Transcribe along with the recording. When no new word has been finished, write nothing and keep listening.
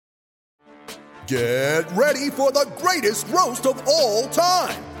Get ready for the greatest roast of all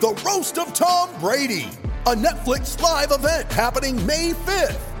time, the Roast of Tom Brady, a Netflix live event happening May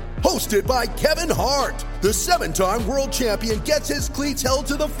 5th. Hosted by Kevin Hart, the 7-time world champion gets his cleats held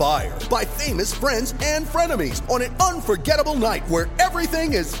to the fire by famous friends and frenemies on an unforgettable night where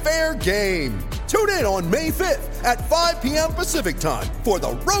everything is fair game. Tune in on May 5th at 5 p.m. Pacific time for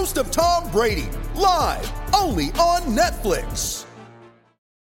the Roast of Tom Brady, live only on Netflix.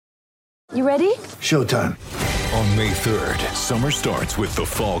 You ready? Showtime. On May 3rd, summer starts with The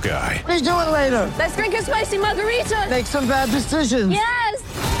Fall Guy. What are you doing later? Let's drink a spicy margarita. Make some bad decisions. Yes!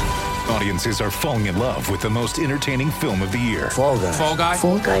 Audiences are falling in love with the most entertaining film of the year. Fall Guy. Fall Guy?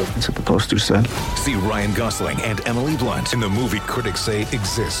 Fall guy. That's what the poster said. See Ryan Gosling and Emily Blunt in the movie critics say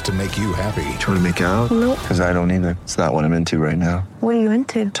exists to make you happy. Trying to make it out? Nope. Because I don't either. It's not what I'm into right now. What are you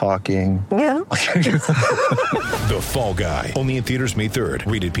into? Talking. Yeah. The Fall Guy. Only in theaters May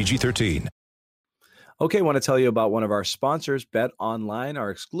 3rd. Rated PG-13. Okay, I want to tell you about one of our sponsors, Bet Online, our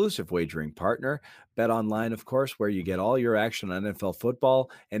exclusive wagering partner. Bet Online, of course, where you get all your action on NFL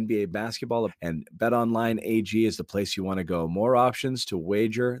football, NBA basketball, and Bet Online AG is the place you want to go. More options to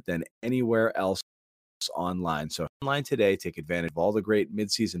wager than anywhere else online. So online today, take advantage of all the great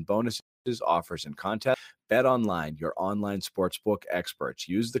midseason bonuses, offers, and contests. Bet Online, your online sportsbook experts.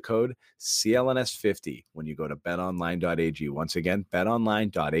 Use the code CLNS50 when you go to betonline.ag. Once again,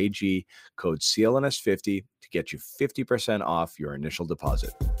 betonline.ag, code CLNS50 to get you 50% off your initial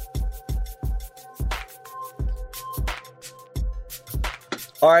deposit.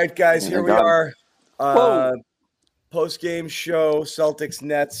 All right, guys, here we are. Post-game show, Celtics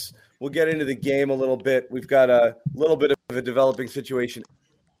Nets. We'll get into the game a little bit. We've got a little bit of a developing situation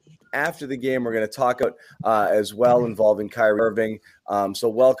after the game. We're going to talk about as well involving Kyrie Irving. So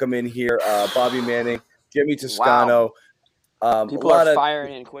welcome in here, Bobby Manning, Jimmy Toscano. Wow. People are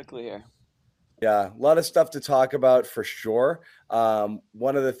firing in quickly here. Yeah, a lot of stuff to talk about for sure.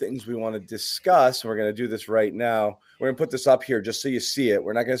 One of the things we want to discuss, and we're going to do this right now, we're going to put this up here just so you see it.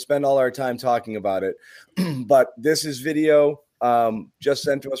 We're not going to spend all our time talking about it, but this is video just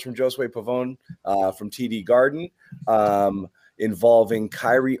sent to us from Josue Pavone from TD Garden involving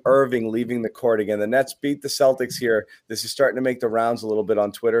Kyrie Irving leaving the court again. The Nets beat the Celtics here. This is starting to make the rounds a little bit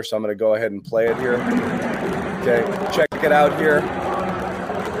on Twitter, so I'm going to go ahead and play it here. Okay, check it out here.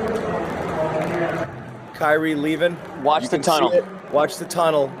 Kyrie leaving. Watch the tunnel. Watch the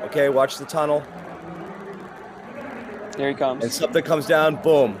tunnel. Okay, watch the tunnel. Here he comes. And something comes down,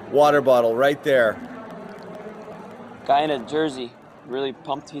 boom, water bottle right there. Guy in a jersey, really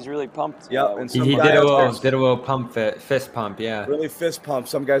pumped. He's really pumped. Yep, and He did a little pump, fist pump, yeah. Really fist pump.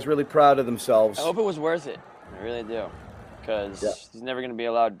 Some guys really proud of themselves. I hope it was worth it. I really do, because he's never going to be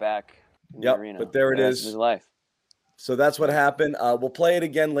allowed back in the arena. But there it is. His life. So that's what happened. We'll play it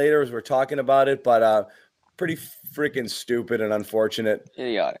again later as we're talking about it, but pretty freaking stupid and unfortunate.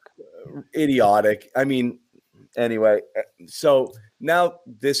 Idiotic. I mean, anyway, so now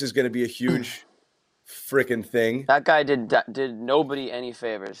this is going to be a huge freaking thing. That guy did nobody any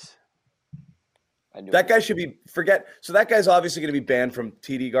favors. That guy should be So that guy's obviously going to be banned from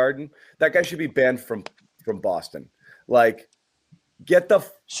TD Garden. That guy should be banned from Boston. Like,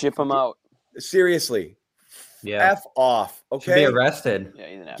 ship him out. Seriously. Yeah. F off. Okay. Should be arrested. Yeah,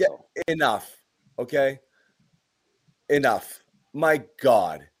 he's an asshole. Enough. Okay. Enough. My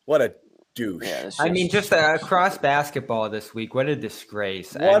God, what a douche. Yeah, I mean, just across basketball this week, what a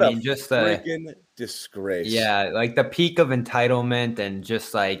disgrace. Just freaking disgrace. Yeah, like the peak of entitlement and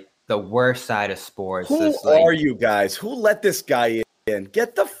just like the worst side of sports. Who are you guys? Who let this guy in?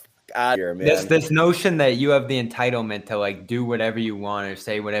 Get the out of here, man. This notion that you have the entitlement to like do whatever you want or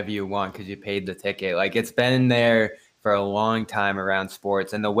say whatever you want because you paid the ticket. Like it's been there for a long time around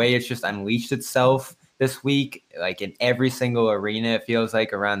sports, and the way it's just unleashed itself this week, like in every single arena, it feels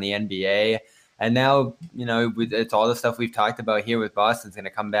like around the NBA. And now, it's all the stuff we've talked about here with Boston's going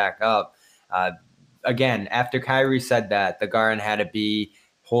to come back up. Again, after Kyrie said that, the Garden had to be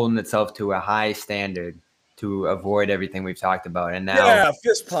holding itself to a high standard to avoid everything we've talked about. And now,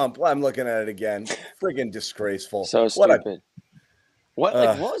 fist pump. Well, I'm looking at it again. Friggin' disgraceful. So stupid. What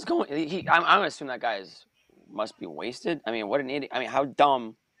was going? I'm gonna assume that guy must be wasted. I mean, what an idiot. I mean, how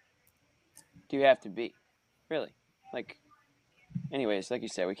dumb do you have to be? Really? Like, anyways, like you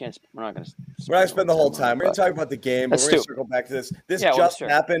said, we're not going to spend the whole time. We're going to talk about the game, but we're going to circle back to this. This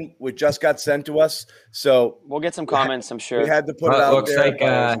happened. It just got sent to us. So we'll get some comments, I'm sure. We had to put it out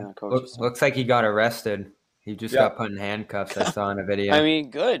there. Looks like he got arrested. He just got put in handcuffs. I saw in a video. I mean,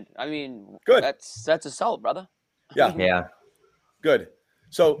 good. Good. That's assault, brother. Yeah. Yeah. Good.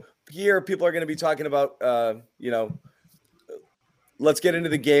 So here people are going to be talking about, let's get into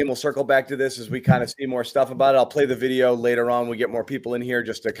the game. We'll circle back to this as we kind of see more stuff about it. I'll play the video later on. We get more people in here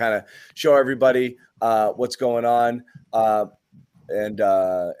just to kind of show everybody what's going on. And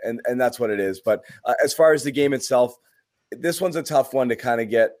that's what it is. But as far as the game itself, this one's a tough one to kind of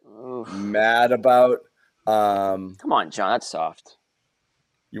get mad about. Come on, John, that's soft.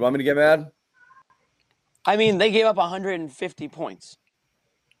 You want me to get mad? I mean, they gave up 150 points.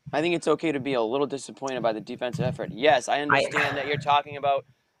 I think it's okay to be a little disappointed by the defensive effort. Yes, I understand that you're talking about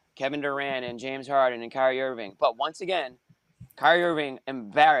Kevin Durant and James Harden and Kyrie Irving. But once again, Kyrie Irving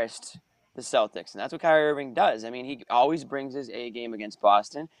embarrassed the Celtics. And that's what Kyrie Irving does. I mean, he always brings his A game against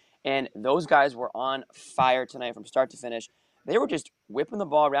Boston. And those guys were on fire tonight from start to finish. They were just whipping the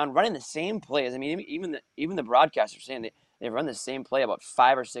ball around, running the same plays. I mean, even the broadcasters saying they've run the same play about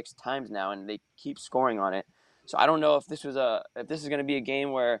 5 or 6 times now, and they keep scoring on it. So I don't know if this is going to be a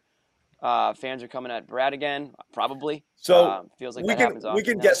game where fans are coming at Brad again. Probably. So feels like we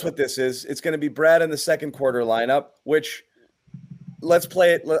can guess what this is. It's going to be Brad in the second quarter lineup. Which let's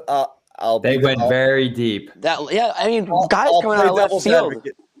play it. They went very deep. I mean, guys coming out of left field.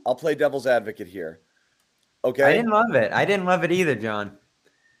 I'll play devil's advocate here. Okay. I didn't love it. I didn't love it either, John.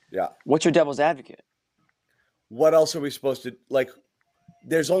 Yeah. What's your devil's advocate? What else are we supposed to like?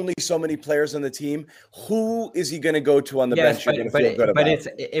 There's only so many players on the team. Who is he going to go to on the bench? You're going to feel good about.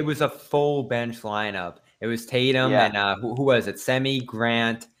 It was a full bench lineup. It was Tatum and who was it? Semi,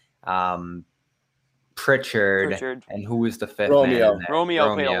 Grant, Pritchard, and who was the fifth? Romeo. Man there?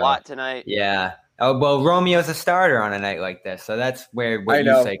 Romeo played a lot tonight. Yeah. Oh well, Romeo's a starter on a night like this, so that's where what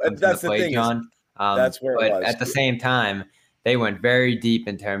you say comes into play, John. That's where it was. At the same time, they went very deep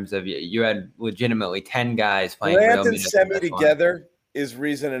in terms of you had legitimately 10 guys playing. Grant and Semi together is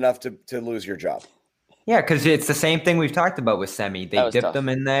reason enough to lose your job. Yeah, because it's the same thing we've talked about with Semi. They dipped tough. them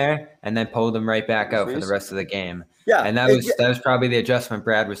in there and then pulled them right back out for the rest of the game. Yeah, and that was probably the adjustment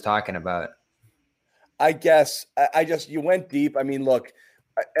Brad was talking about. I guess you went deep. I mean, look,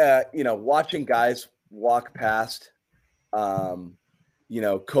 watching guys walk past, Kobe,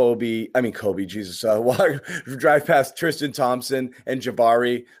 Jesus, drive past Tristan Thompson and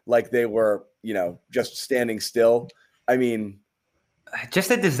Jabari like they were, just standing still. I mean,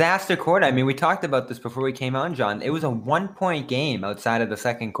 just a disaster quarter. I mean, we talked about this before we came on, John. It was a 1-point game outside of the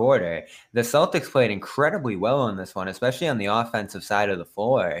second quarter. The Celtics played incredibly well on this one, especially on the offensive side of the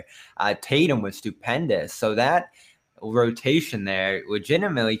floor. Tatum was stupendous. So that rotation there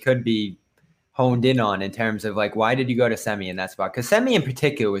legitimately could be honed in on in terms of like, why did you go to Semi in that spot? Because Semi in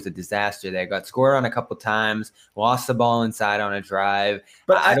particular was a disaster there. Got scored on a couple times, lost the ball inside on a drive.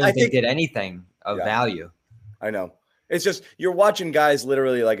 But I don't think did anything of value. I know. It's just you're watching guys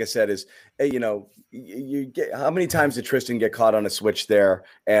literally, like I said, you get how many times did Tristan get caught on a switch there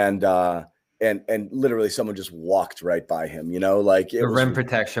and literally someone just walked right by him, the rim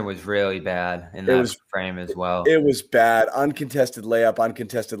protection was really bad in that frame as well. It was bad. Uncontested layup,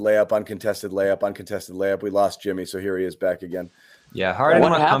 uncontested layup, uncontested layup, uncontested layup. We lost Jimmy, so here he is back again. Yeah, Harden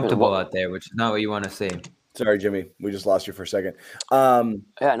was comfortable out there, which is not what you want to see. Sorry, Jimmy. We just lost you for a second.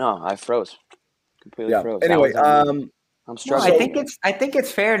 I froze. Completely froze. Anyway, I'm struggling. I think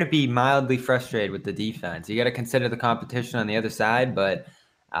it's fair to be mildly frustrated with the defense. You got to consider the competition on the other side, but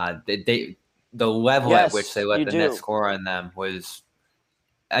the level at which they let the Nets score on them was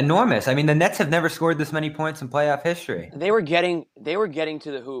enormous. I mean, the Nets have never scored this many points in playoff history. They were getting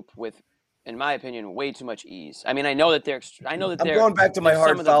to the hoop with, in my opinion, way too much ease. I mean, I know that they're I'm going back to my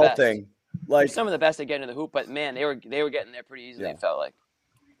hard foul thing. Like some of the best at getting to the hoop, but man, they were getting there pretty easily. It felt like.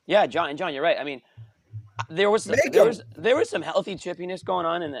 Yeah, John, you're right. I mean, there was some healthy chippiness going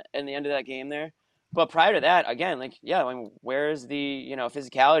on in the end of that game there. But prior to that, again, where is the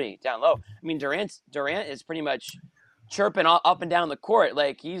physicality down low? I mean, Durant is pretty much chirping up and down the court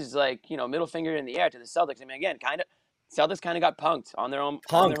like he's middle finger in the air to the Celtics. I mean, again, Celtics kind of got punked on their home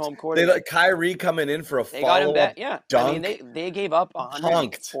court. They let Kyrie coming in for a follow-up dunk. I mean, they gave up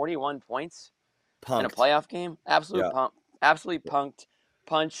 141 points in a playoff game. Absolutely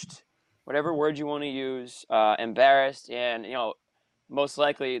punched, whatever word you want to use, embarrassed, and most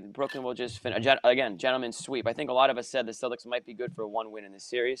likely Brooklyn will just finish again, gentleman's sweep. I think a lot of us said the Celtics might be good for one win in this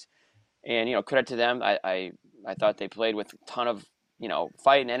series, and credit to them. I thought they played with a ton of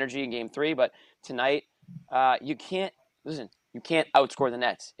fight and energy in Game 3, but tonight you can't outscore the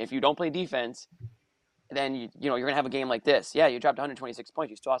Nets if you don't play defense. Then you're gonna have a game like this. Yeah, you dropped 126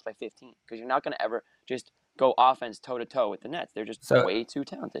 points. You still lost by 15 because you're not gonna ever just go offense toe to toe with the Nets. They're just way too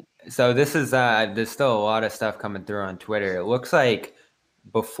talented. So this is there's still a lot of stuff coming through on Twitter. It looks like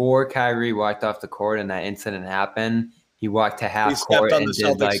before Kyrie walked off the court and that incident happened, he walked to half court and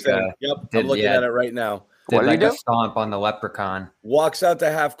did like I'm looking at it right now. did What did he like a do? stomp on the leprechaun. Walks out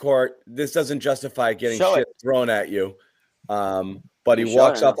to half court. This doesn't justify getting Show shit it. thrown at you. But he You show it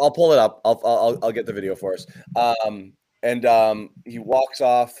walks or off. no? I'll pull it up. I'll get the video for us. He walks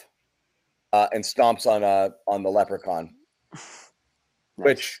off and stomps on the leprechaun.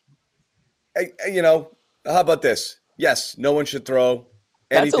 Which, how about this? Yes, no one should throw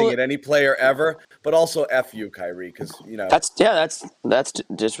anything at any player ever, but also F you, Kyrie, because that's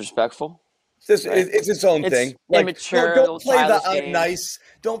disrespectful. It's its own thing. Like, Immature. don't play the childish game. nice.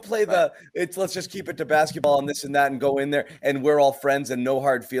 Don't play let's just keep it to basketball and this and that and go in there and we're all friends and no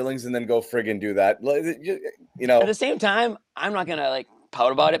hard feelings and then go friggin' do that. At the same time, I'm not gonna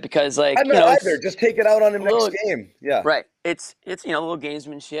pout about it because I'm not either. Just take it out on him next game. Yeah. Right. It's a little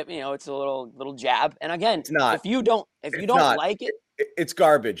gamesmanship. It's a little jab. And again, it's not. If you don't like it, it's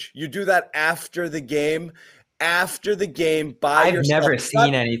garbage. You do that after the game. After the game, I've never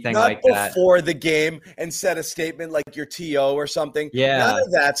seen anything like that. Not before the game and set a statement like your TO or something. Yeah. None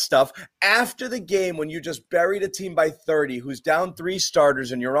of that stuff. After the game, when you just buried a team by 30 who's down 3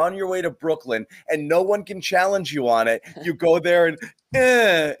 starters and you're on your way to Brooklyn and no one can challenge you on it, you go there and,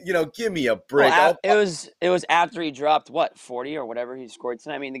 give me a break. Well, it was after he dropped 40 or whatever he scored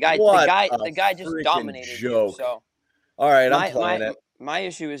tonight. I mean, the guy just dominated joke. You. So, all right, I'm playing it. My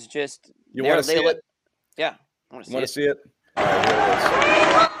issue is just you want to see it? Yeah. You want to see it? All right, here it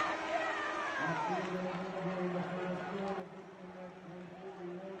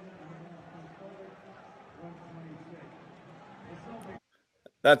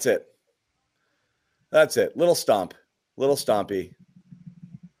is. That's it. Little stomp. Little stompy.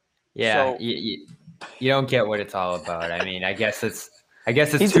 Yeah, so, you don't get what it's all about. I mean, I guess it's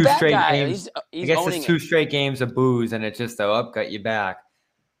he's two straight games. He's I guess it's 2 straight games of booze, and it's just got you back.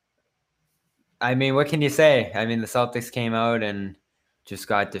 I mean, what can you say? I mean, the Celtics came out and just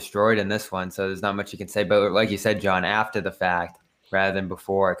got destroyed in this one, so there's not much you can say. But like you said, John, after the fact, rather than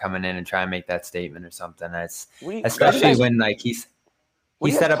before, coming in and trying to make that statement or something. That's especially when he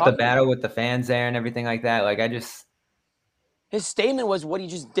set up the battle with the fans there and everything like that. His statement was what he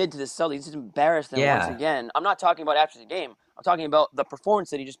just did to the Celtics. He just embarrassed them once again. I'm not talking about after the game. I'm talking about the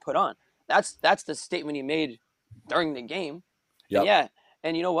performance that he just put on. That's the statement he made during the game. Yep. Yeah,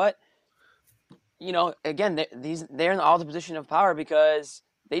 and you know what? Again, they're in all the position of power because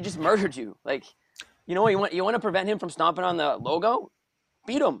they just murdered you. You want to prevent him from stomping on the logo?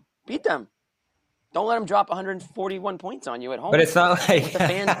 Beat them. Don't let him drop 141 points on you at home. But it's not like with the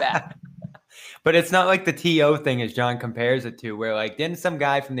fans back. But it's not like the TO thing, as John compares it to, where didn't some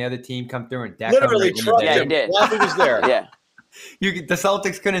guy from the other team come through and deck literally trucked him? He did. While he was there. Yeah. The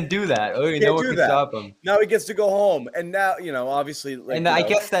Celtics couldn't do that. No one could stop him. Now he gets to go home, and now obviously. I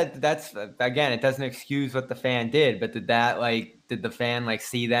guess that's again, it doesn't excuse what the fan did, but did the fan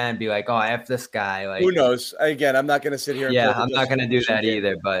see that and be like, "Oh, F this guy"? Who knows? Again, I'm not going to sit here. Yeah, I'm not going to do that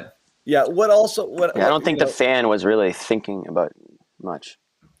either. But yeah, I don't think the fan was really thinking about much.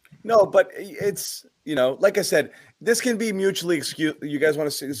 No, but it's like I said, this can be mutually excused. You guys want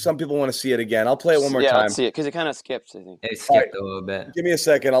to see? Some people want to see it again. I'll play it one more time. Yeah, let's see it because it kind of skips. I think it skipped a little bit. Give me a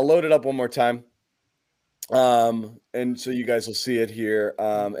second. I'll load it up one more time, and so you guys will see it here.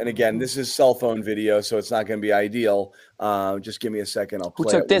 And again, this is cell phone video, so it's not going to be ideal. Just give me a second. I'll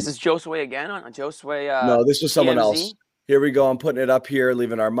play. Who took this? Is Josue again on Josue? No, this was someone TMZ? else. Here we go. I'm putting it up here,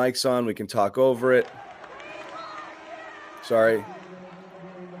 leaving our mics on. We can talk over it. Sorry.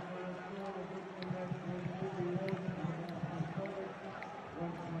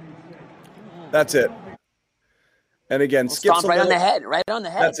 That's it. And again, skips right on the head. Right on the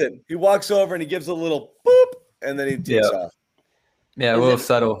head. That's it. He walks over and he gives a little boop, and then he takes off. Yeah, a little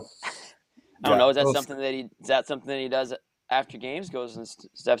subtle. I don't know. Is that something that he does after games? Goes and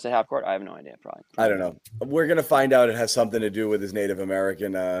steps at half court? I have no idea. Probably. I don't know. We're gonna find out. It has something to do with his Native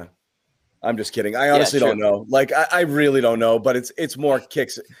American. I'm just kidding. I honestly don't know. I really don't know. But it's more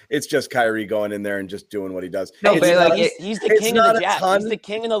kicks. It's just Kyrie going in there and just doing what he does. No, but he's the king of the jabs. He's the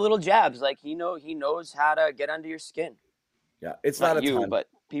king of the little jabs. He knows how to get under your skin. Yeah, it's not a ton. But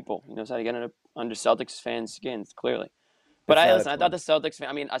people. He knows how to get under Celtics fans' skins. Clearly. But I thought the Celtics.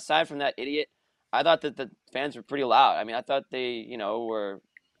 I mean, aside from that idiot, I thought that the fans were pretty loud. I mean, I thought they, were.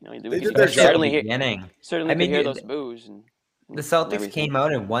 They did their certainly hear those boos and. The Celtics came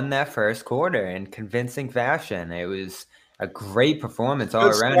out and won that first quarter in convincing fashion. It was a great performance all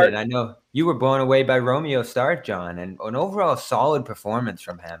around. And I know you were blown away by Romeo's start, John, and an overall solid performance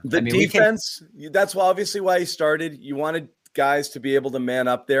from him. The defense, that's obviously why he started. You wanted guys to be able to man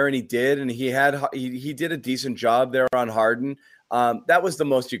up there, and he did. And he did a decent job there on Harden. That was the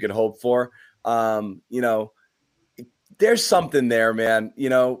most you could hope for. There's something there, man.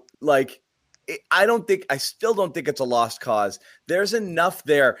 I still don't think it's a lost cause. There's enough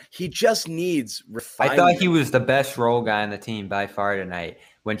there. He just needs refinement. I thought he was the best role guy on the team by far tonight.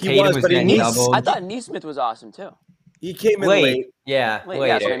 When He Tatum was, was but getting doubled. I thought Neesmith was awesome too. He came in late. Yeah, Yeah, later.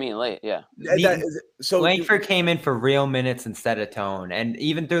 that's what I mean. Late, yeah. Langford came in for real minutes instead of tone. And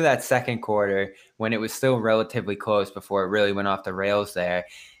even through that second quarter, when it was still relatively close before it really went off the rails there,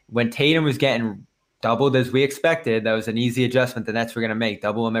 when Tatum was getting doubled as we expected, that was an easy adjustment the Nets were going to make.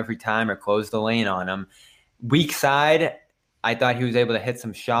 Double him every time or close the lane on him. Weak side, I thought he was able to hit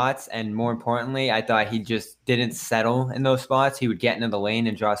some shots. And more importantly, I thought he just didn't settle in those spots. He would get into the lane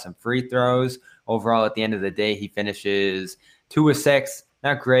and draw some free throws. Overall, at the end of the day, he finishes 2 of 6.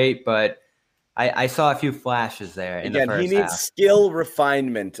 Not great, but I saw a few flashes there in the first he needs half. skill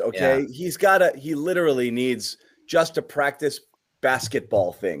refinement, okay? Yeah. He literally needs just to practice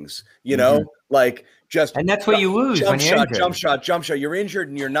basketball things, you know? Like just and that's what you lose when you're injured. Jump shot. You're injured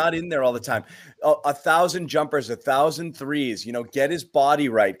and you're not in there all the time. 1,000 jumpers, 1,000 threes, you know, get his body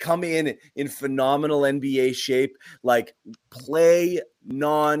right. Come in phenomenal NBA shape, like play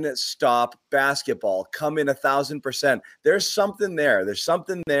non-stop basketball. Come in 1,000%. There's something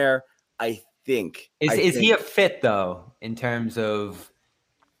there. I think. Is he a fit though in terms of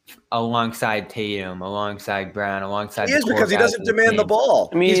alongside Tatum, alongside Brown, alongside? He is because he doesn't demand the ball.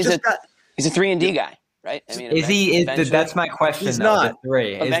 I mean, he's a 3-and-D guy, right? I mean, that's my question. He's though, not. The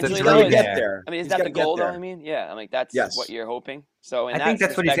 3. Eventually, he's got to get there. I mean, is that the goal though? I mean, yeah. I mean, that's what you're hoping. So I think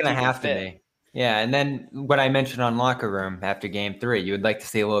that's what he's going to have to be. Yeah, and then what I mentioned on Locker Room after Game 3, you would like to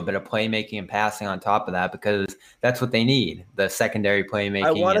see a little bit of playmaking and passing on top of that because that's what they need, the secondary playmaking.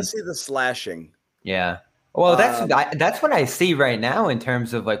 I want to see the slashing. Yeah. Well, that's what I see right now in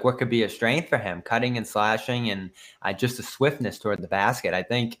terms of like what could be a strength for him, cutting and slashing and just a swiftness toward the basket. I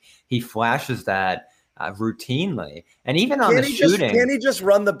think he flashes that routinely. And even on shooting. Can he just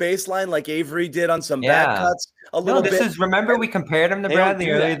run the baseline like Avery did on some back cuts a little bit? Remember we compared him to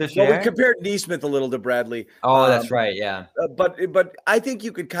Bradley earlier this year? Well, we compared Neesmith a little to Bradley. Oh, that's right, yeah. But I think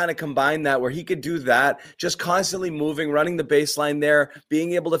you could kind of combine that where he could do that, just constantly moving, running the baseline there,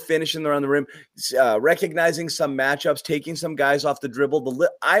 being able to finish in there on the rim, recognizing some matchups, taking some guys off the dribble.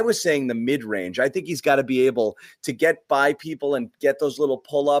 I was saying the mid-range. I think he's got to be able to get by people and get those little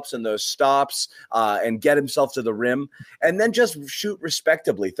pull-ups and those stops and get himself to the rim and then just shoot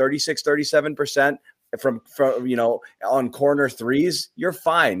respectably 36-37% from you know on corner threes. You're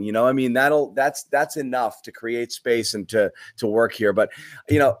fine, you know. I mean that's enough to create space and to work here. But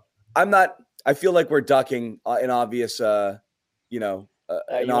you know, I feel like we're ducking an obvious do you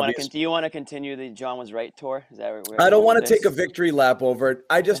want to continue the John was right tour? Is that where I don't want to take a victory lap over it.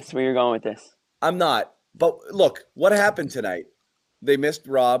 That's where you're going with this. I'm not. But look, what happened tonight? They missed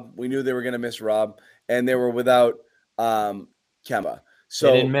Rob. We knew they were going to miss Rob. And they were without Kemba. So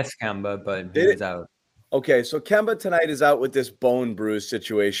they didn't miss Kemba, but he was out. Okay, so Kemba tonight is out with this bone bruise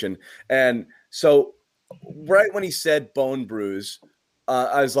situation. And so right when he said bone bruise,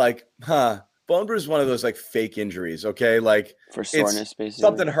 I was like, bone bruise is one of those like fake injuries, okay? Like for soreness, basically.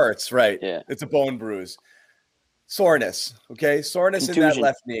 Something hurts, right? Yeah. It's a bone bruise. Soreness, okay? Soreness Contusion. In that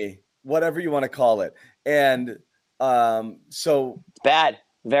left knee, whatever you want to call it. And so it's bad.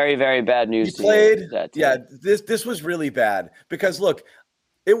 Very, very bad news. He played. This was really bad because look,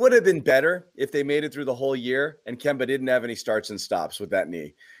 it would have been better if they made it through the whole year and Kemba didn't have any starts and stops with that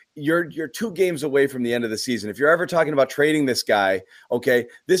knee. You're 2 games away from the end of the season. If you're ever talking about trading this guy, okay,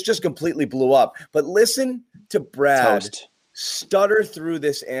 this just completely blew up. But listen to Brad stutter through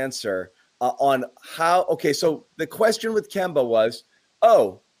this answer on how. Okay, so the question with Kemba was,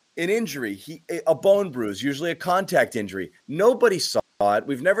 an injury, a bone bruise, usually a contact injury. Nobody saw it.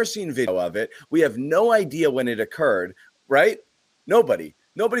 We've never seen video of it. We have no idea when it occurred, right?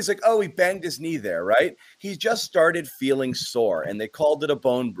 Nobody's like, he banged his knee there, right? He just started feeling sore, and they called it a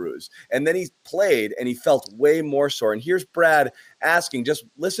bone bruise. And then he played, and he felt way more sore. And here's Brad asking, just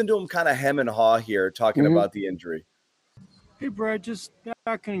listen to him kind of hem and haw here, talking about the injury. Hey, Brad, just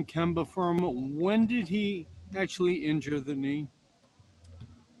back on Kemba for a moment. When did he actually injure the knee?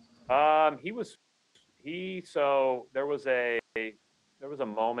 So there was a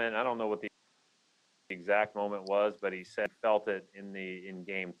moment, I don't know what the exact moment was, but he said he felt it in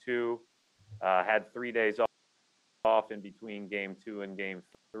game 2, had 3 days off in between game 2 and game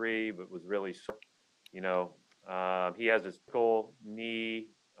 3, but was really sore. You know, he has his knee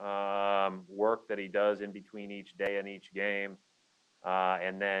work that he does in between each day and each game.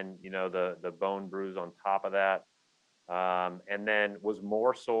 And then, you know, the bone bruise on top of that. And then was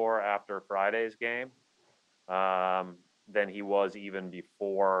more sore after Friday's game than he was even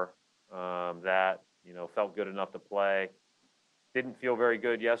before that. You know, felt good enough to play. didn't feel very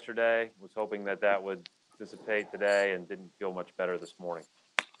good yesterday. Was hoping that would dissipate today, and didn't feel much better this morning.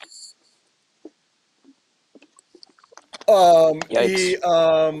 Putting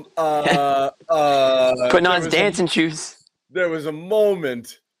on his dancing shoes. There was a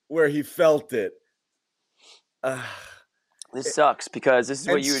moment where he felt it. This sucks because this is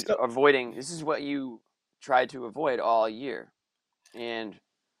what you were avoiding. This is what you tried to avoid all year, and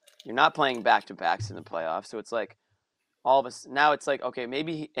you're not playing back-to-backs in the playoffs. So it's like all of us now. It's like, okay,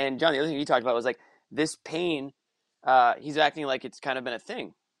 maybe. And John, the other thing he talked about was like this pain. He's acting like it's kind of been a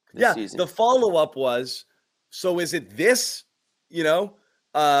thing this season. The follow-up was, so is it this?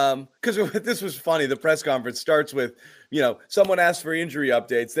 Because this was funny. The press conference starts with, someone asks for injury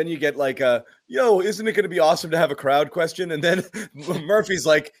updates. Then you get like isn't it going to be awesome to have a crowd question? And then Murphy's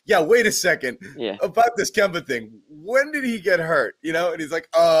like, yeah, wait a second. Yeah. About this Kemba thing. When did he get hurt? And he's like,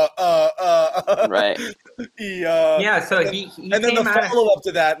 right. So he and then the follow-up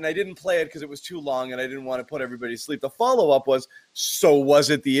to that, and I didn't play it because it was too long and I didn't want to put everybody to sleep. The follow-up was, so was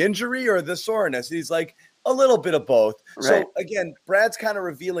it the injury or the soreness? And he's like, a little bit of both. Right. So again, Brad's kind of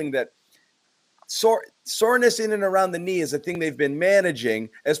revealing that soreness in and around the knee is a thing they've been managing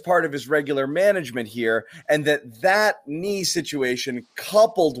as part of his regular management here, and that knee situation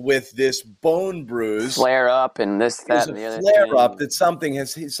coupled with this bone bruise, flare up, and this, that, and the other flare up, that something.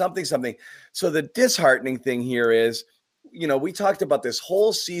 So the disheartening thing here is, we talked about this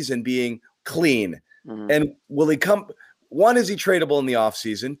whole season being clean, and will he come? One, is he tradable in the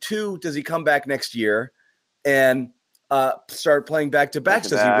offseason? Two, does he come back next year and start playing back-to-backs?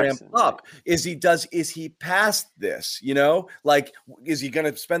 Does he ramp up? Is he past this? Is he going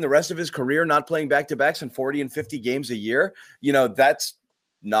to spend the rest of his career not playing back-to-backs in 40 and 50 games a year? That's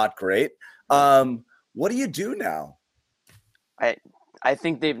not great. What do you do now? I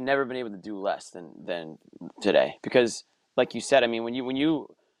think they've never been able to do less than today, because like you said, I mean, when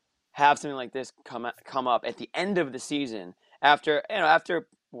you have something like this come up at the end of the season after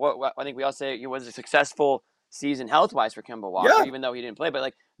what I think we all say it was a successful season health-wise for Kemba Walker, even though he didn't play. But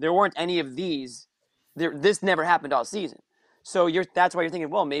like, there weren't any of these. This never happened all season. So that's why you're thinking,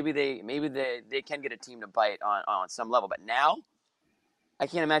 well, maybe they can get a team to bite on some level. But now, I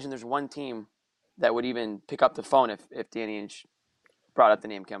can't imagine there's one team that would even pick up the phone if Danny Ainge brought up the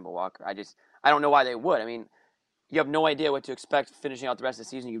name Kemba Walker. I don't know why they would. I mean, you have no idea what to expect finishing out the rest of the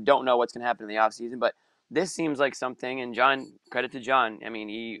season. You don't know what's going to happen in the offseason. But this seems like something, and John, credit to John, I mean,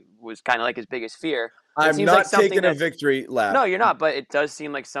 he was kind of like his biggest fear. I'm not taking a victory lap. No, you're not, but it does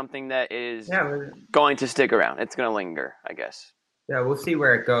seem like something that is going to stick around. It's going to linger, I guess. Yeah, we'll see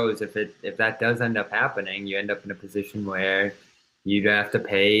where it goes. If that does end up happening, you end up in a position where you'd have to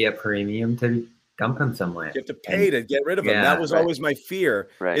pay a premium to dump him somewhere. You have to pay to get rid of him. That was always my fear.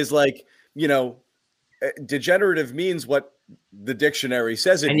 Right. Is like, degenerative means what the dictionary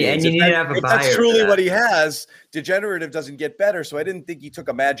says it means. And you need to have a buyer. That's truly what he has. Degenerative doesn't get better. So I didn't think he took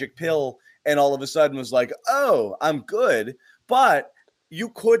a magic pill and all of a sudden was like, oh, I'm good. But you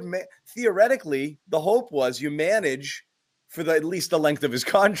could theoretically, the hope was you manage for at least the length of his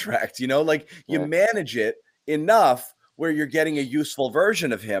contract. You manage it enough where you're getting a useful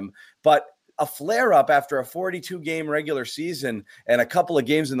version of him. But a flare up after a 42-game regular season and a couple of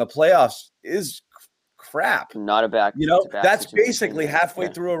games in the playoffs is crap. Not a back. That's basically halfway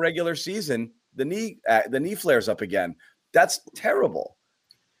through a regular season. The knee flares up again. That's terrible.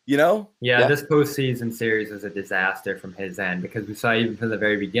 This postseason series was a disaster from his end, because we saw even from the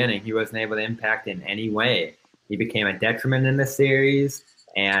very beginning he wasn't able to impact in any way. He became a detriment in the series,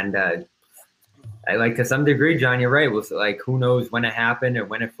 and to some degree, John, you're right. Was who knows when it happened or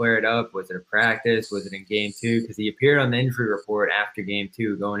when it flared up? Was it a practice? Was it in Game 2? Because he appeared on the injury report after Game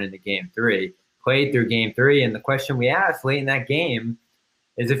 2, going into Game 3, played through Game 3, and the question we asked late in that game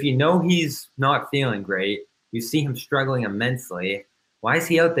is, if you know he's not feeling great, you see him struggling immensely, why is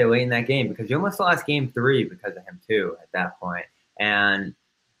he out there late in that game? Because you almost lost Game 3 because of him too at that point. And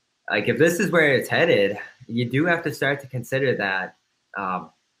if this is where it's headed, you do have to start to consider that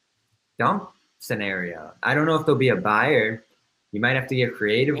dump scenario. I don't know if there'll be a buyer. You might have to get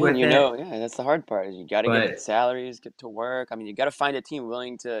creative with it. That's the hard part. Is you got to get salaries, get to work. I mean, you got to find a team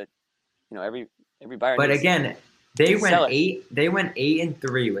willing to, every buyer. But again, they went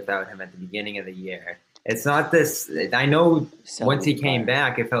 8-3 without him at the beginning of the year. It's not this. I know once he came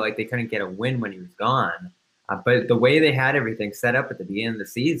back, it felt like they couldn't get a win when he was gone. But the way they had everything set up at the beginning of the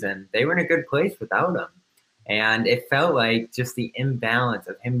season, they were in a good place without him. And it felt like just the imbalance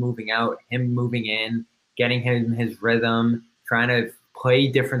of him moving out, him moving in, getting him his rhythm, trying to play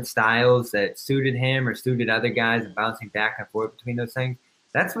different styles that suited him or suited other guys, and bouncing back and forth between those things.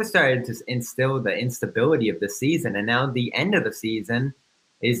 That's what started to instill the instability of the season. And now the end of the season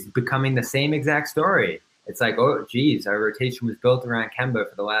is becoming the same exact story. It's like, oh, geez, our rotation was built around Kemba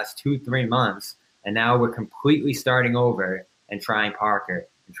for the last 2-3 months. And now we're completely starting over and trying Parker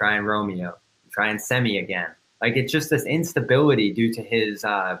and trying Romeo and trying Semi again. Like, it's just this instability due to his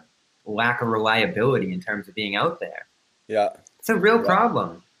lack of reliability in terms of being out there. Yeah. It's a real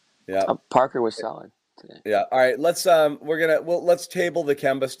problem. Yeah. Parker was solid today. Yeah. All right. Let's let's table the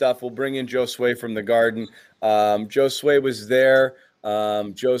Kemba stuff. We'll bring in Joe Sway from the Garden. Joe Sway was there.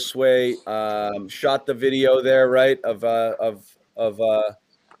 Joe Sway shot the video there, right? Of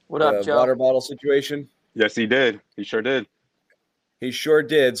what up, Joe? Water bottle situation. Yes, he did. He sure did. He sure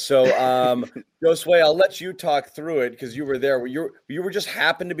did. So, Joe Sway, I'll let you talk through it because you were there. You were just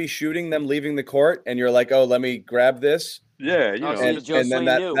happened to be shooting them leaving the court, and you're like, "Oh, let me grab this." Yeah, you know. And then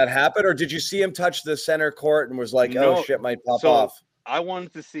that happened, or did you see him touch the center court and was like, "Oh shit, might pop off"? I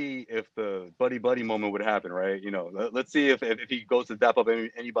wanted to see if the buddy moment would happen, right? You know, let's see if he goes to dap up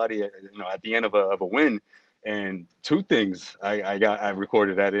anybody, at the end of a win. And two things I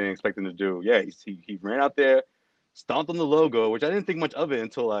recorded that I didn't expect him to do. Yeah, he ran out there, stomped on the logo, which I didn't think much of it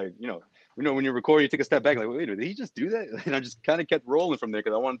until when you record, you take a step back, like, wait, did he just do that? And I just kind of kept rolling from there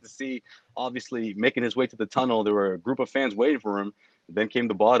because I wanted to see, obviously, making his way to the tunnel. There were a group of fans waiting for him. Then came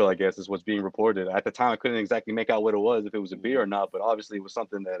the bottle, I guess, is what's being reported. At the time, I couldn't exactly make out what it was, if it was a beer or not, but obviously it was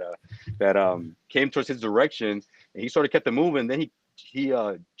something that came towards his direction, and he sort of kept it moving. Then he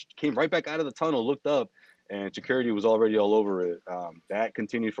came right back out of the tunnel, looked up, and security was already all over it. That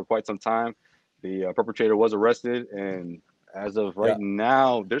continued for quite some time. The perpetrator was arrested, and as of right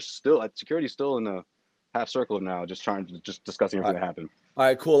now, there's still security's still in the half circle now, just discussing everything that happened. All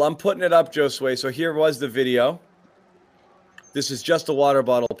right, cool. I'm putting it up, Joe Sway. So here was the video. This is just the water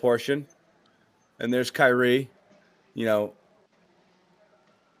bottle portion, and there's Kyrie. He's not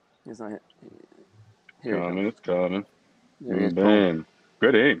here. It's coming. Bam.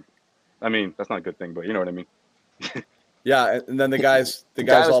 Good aim. I mean, that's not a good thing, but you know what I mean. Yeah, and then the guys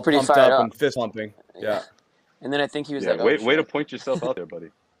all pumped up and fist pumping. Yeah. And then I think he was way to point yourself out there, buddy.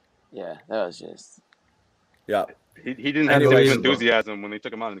 Yeah, that was just. Yeah. He didn't have the same enthusiasm when they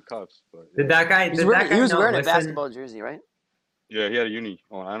took him out in the cuffs. But, Did that guy? He was wearing a basketball jersey, right? Yeah, he had a uni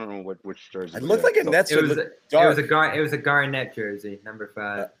on. I don't know which jersey. It looked like a Nets. It was a Garnett jersey, number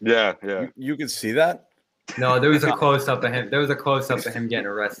 5. Yeah. You could see that. No, there was a close up of him. There was a close up of him getting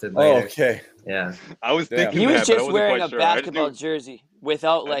arrested later. Oh, okay. Yeah. I was thinking he was just wearing a basketball jersey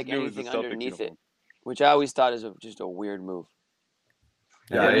without anything underneath it, which I always thought is just a weird move.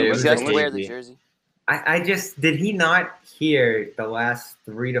 Yeah, he was just to wear the jersey. Did he not hear the last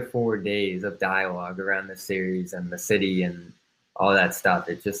 3 to 4 days of dialogue around the series and the city and all that stuff?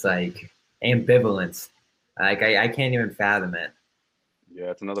 It's just like ambivalence. Like I can't even fathom it. Yeah,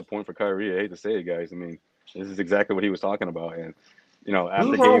 it's another point for Kyrie. I hate to say it, guys. I mean, this is exactly what he was talking about. And, after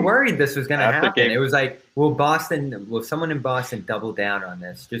we were all worried this was going to happen. It was like, will someone in Boston double down on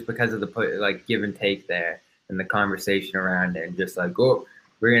this just because of the give and take there and the conversation around it, and just like, oh,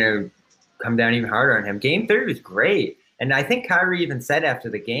 we're going to come down even harder on him. Game 3 was great. And I think Kyrie even said after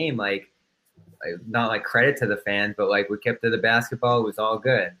the game, not credit to the fans, but we kept to the basketball. It was all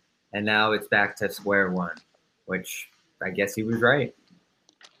good. And now it's back to square one, which I guess he was right.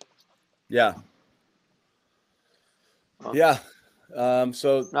 Yeah. Yeah.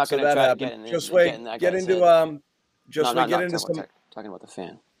 So that happened. Just wait. Get into some. Talking about the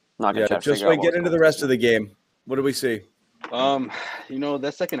fan. Not gonna try to just wait. Get into the rest of the game. What do we see?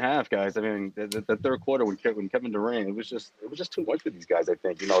 That second half, guys. I mean, the third quarter when Kevin Durant, it was just too much for these guys. I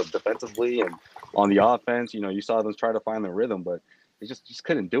think defensively and on the offense, you saw them try to find the rhythm, but they just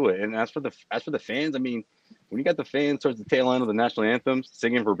couldn't do it. And as for the fans, I mean, when you got the fans towards the tail end of the national anthem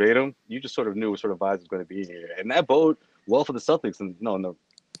singing verbatim, you just sort of knew what sort of vibes was going to be here, and that bode well for the Celtics. And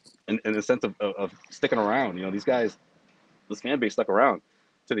in the sense of sticking around, these guys, this fan base stuck around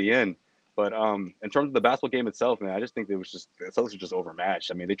to the end. But in terms of the basketball game itself, man, I just think the Celtics were just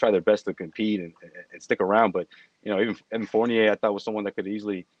overmatched. I mean, they tried their best to compete and stick around, but even Evan Fournier, I thought was someone that could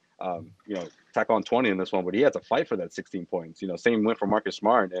easily, tack on 20 in this one, but he had to fight for that 16 points. Same went for Marcus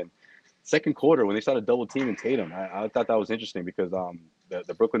Smart. And second quarter, when they started double teaming Tatum, I thought that was interesting because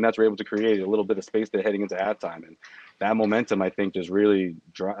the Brooklyn Nets were able to create a little bit of space there heading into halftime, and that momentum, I think, just really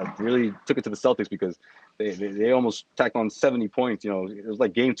took it to the Celtics because they almost tacked on 70 points. It was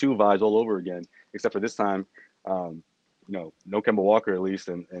like Game 2 vibes all over again, except for this time, no Kemba Walker at least,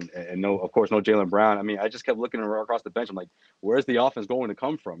 and no, of course, no Jaylen Brown. I mean, I just kept looking across the bench. I'm like, where's the offense going to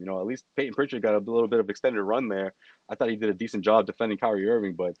come from? At least Peyton Pritchard got a little bit of extended run there. I thought he did a decent job defending Kyrie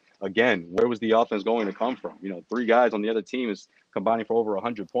Irving, but again, where was the offense going to come from? 3 guys on the other team is combining for over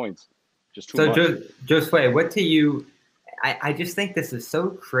 100 points. Just too much. So, Josue, what do you? I just think this is so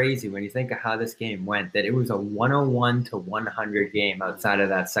crazy when you think of how this game went, that it was a 101-100 game outside of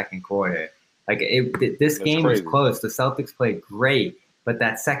that second quarter. Like this game was close. The Celtics played great, but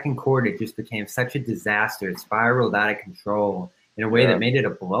that second quarter just became such a disaster. It spiraled out of control in a way that made it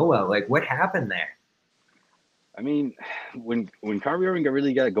a blowout. Like, what happened there? I mean, when Kyrie Irving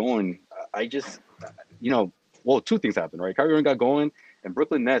really got going, I just, two things happened, right? Kyrie Irving got going, and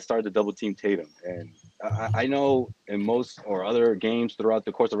Brooklyn Nets started to double team Tatum. And I know in most or other games throughout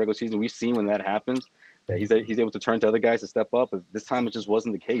the course of regular season, we've seen when that happens, that he's able to turn to other guys to step up. But this time it just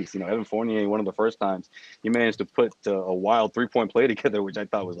wasn't the case. Evan Fournier, one of the first times, he managed to put a wild 3-point play together, which I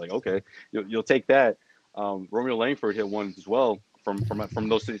thought was like, okay, you'll take that. Romeo Langford hit one as well from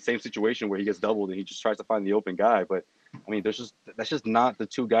those same situation where he gets doubled and he just tries to find the open guy. But I mean, that's just not the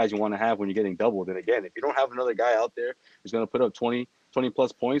 2 guys you want to have when you're getting doubled. And again, if you don't have another guy out there who's going to put up 20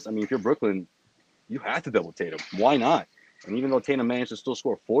 plus points, I mean, if you're Brooklyn, you have to double Tatum. Why not? And even though Tatum managed to still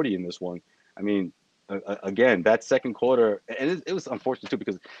score 40 in this one, I mean, again, that second quarter, and it was unfortunate too,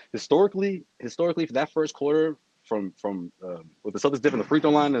 because historically for that first quarter from with the Celtics dipping the free throw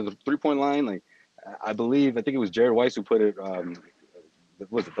line and the 3-point line, like I think it was Jared Weiss who put it.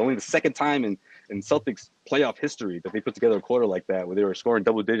 Was it only the second time in Celtics playoff history that they put together a quarter like that, where they were scoring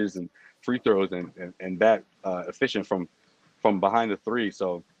double digits in free throws and that efficient from behind the 3.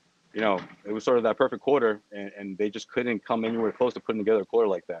 So, it was sort of that perfect quarter, and they just couldn't come anywhere close to putting together a quarter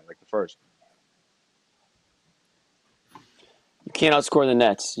like that, like the first. You can't outscore the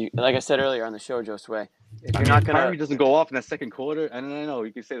Nets. Like I said earlier on the show, Josue, if you're not going to... Kyrie doesn't go off in that second quarter, and I know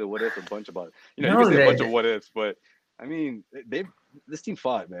you can say the what if a bunch about it. You can say a bunch of what ifs, but I mean, this team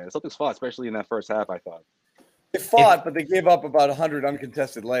fought, man. The Celtics fought, especially in that first half, I thought. They fought, but they gave up about 100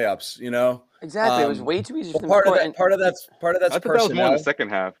 uncontested layups. Exactly. It was way too easy for them. Part of that's I thought that was more in the second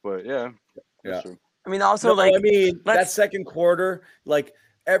half, but yeah. I mean, also that second quarter, like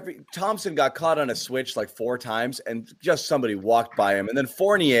Thompson got caught on a switch like 4 times, and just somebody walked by him, and then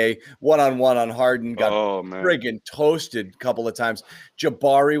Fournier one-on-one on Harden got friggin' toasted a couple of times.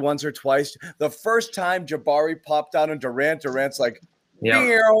 Jabari once or twice. The first time Jabari popped out on Durant's like,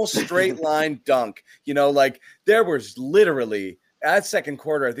 straight line dunk. Like there was literally at second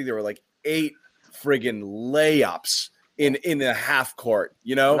quarter, I think there were like 8 friggin' layups in a half court.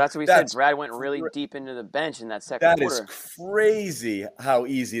 Well, that's what we said. Brad went really deep into the bench in that second quarter. That is crazy how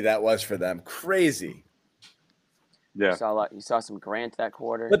easy that was for them. Crazy. Yeah. You saw some Grant that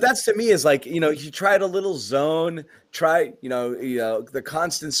quarter. But that's, to me, is like, he tried a little zone, the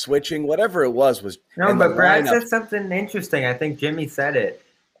constant switching, whatever it was. No, but Brad said something interesting. I think Jimmy said it.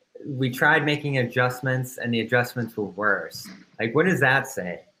 We tried making adjustments, and the adjustments were worse. Like, what does that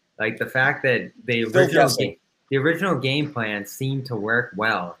say? Like, the fact that the original game plan seemed to work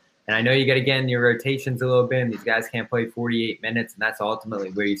well. And I know you got to get in your rotations a little bit, and these guys can't play 48 minutes, and that's ultimately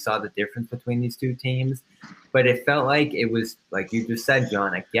where you saw the difference between these 2 teams. But it felt like it was, like you just said,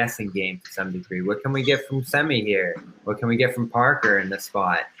 John, a guessing game to some degree. What can we get from Semi here? What can we get from Parker in the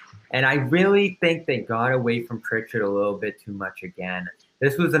spot? And I really think they got away from Pritchard a little bit too much again.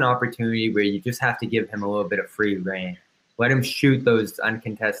 This was an opportunity where you just have to give him a little bit of free rein. Let him shoot those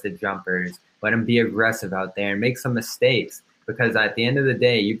uncontested jumpers. Let him be aggressive out there and make some mistakes. Because at the end of the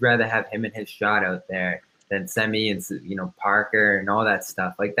day, you'd rather have him and his shot out there than Semi and Parker and all that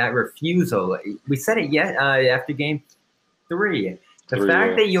stuff. Like that refusal. We said it after game 3. The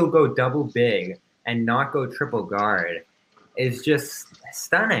fact that you'll go double big and not go triple guard is just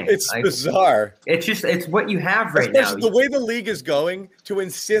stunning. It's bizarre. It's what you have right now. The way the league is going, to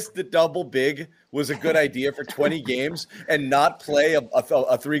insist that double big was a good idea for 20 games and not play a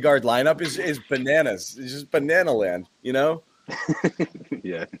 3-guard lineup is bananas. It's just banana land,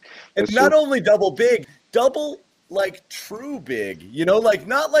 Yeah. And not only double big, double like true big, like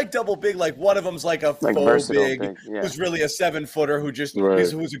not like double big, like one of them's like a faux big who's really a 7-footer who just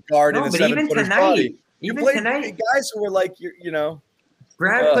who's a guard in a 7-footer's body. Even tonight, guys who were like,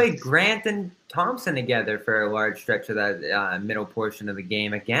 Brad played Grant and Thompson together for a large stretch of that middle portion of the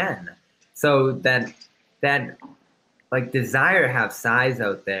game again. So that like desire to have size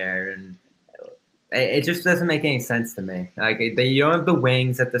out there, and it just doesn't make any sense to me. Like you don't have the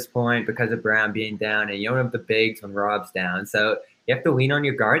wings at this point because of Brown being down, and you don't have the bigs when Rob's down. So you have to lean on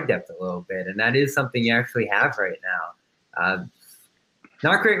your guard depth a little bit, and that is something you actually have right now.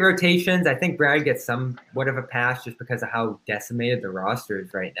 Not great rotations. I think Brad gets somewhat of a pass just because of how decimated the roster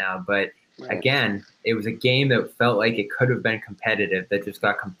is right now. But again, it was a game that felt like it could have been competitive that just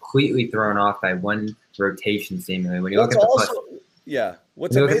got completely thrown off by one rotation seemingly. When you look at the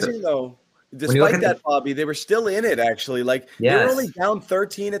what's amazing though, despite that, Bobby, they were still in it actually. Like they were only down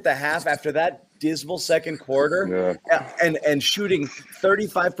 13 at the half after that dismal second quarter, and shooting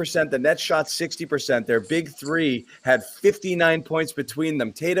 35%. The net shot 60%. Their big three had 59 points between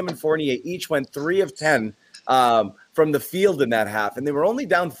them. Tatum and Fournier each went 3 of 10 from the field in that half, and they were only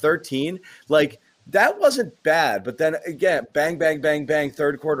down 13. Like that wasn't bad, but then again, bang, bang, bang, bang,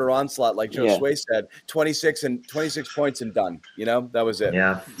 third quarter onslaught, like Joe Sway said, 26 points and done. You know, that was it.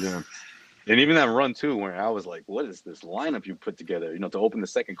 Yeah. And even that run too, where I was like, "What is this lineup you put together?" You know, to open the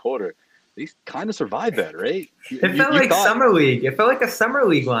second quarter. They kind of survived that, right? It felt like Summer League. It felt like a Summer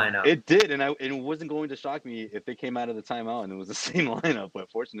League lineup. It did, and it wasn't going to shock me if they came out of the timeout and it was the same lineup. But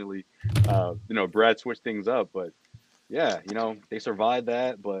fortunately, Brad switched things up. But yeah, they survived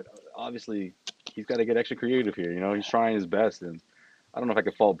that. But obviously, he's got to get extra creative here. He's trying his best, and I don't know if I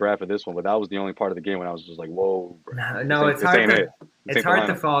could fault Brad for this one, but that was the only part of the game when I was just like, "Whoa!" No, it's hard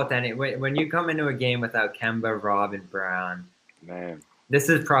to fault any. When you come into a game without Kemba, Rob, and Brown, man. This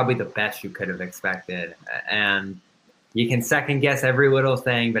is probably the best you could have expected. And you can second guess every little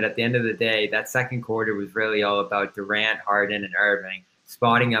thing, but at the end of the day, that second quarter was really all about Durant, Harden, and Irving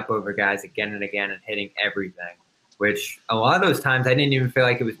spotting up over guys again and again and hitting everything, which a lot of those times I didn't even feel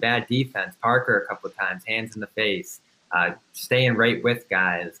like it was bad defense. Parker a couple of times, hands in the face, staying right with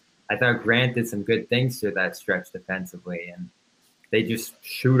guys. I thought Grant did some good things through that stretch defensively, and they just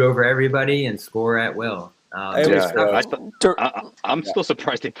shoot over everybody and score at will. I'm still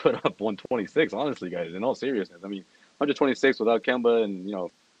surprised they put up 126. Honestly, guys, in all seriousness, I mean, 126 without Kemba, and the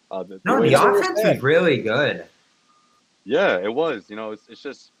offense was really good. Yeah, it was. It's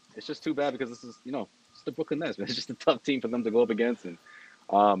just too bad because this is it's the Brooklyn Nets. Man. It's just a tough team for them to go up against, and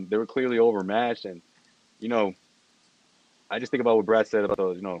they were clearly overmatched. And I just think about what Brad said about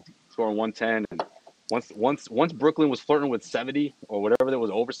those, scoring 110 and. Once Brooklyn was flirting with 70 or whatever, there was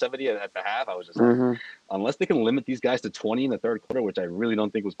over 70 at the half. I was just like, unless they can limit these guys to 20 in the third quarter, which I really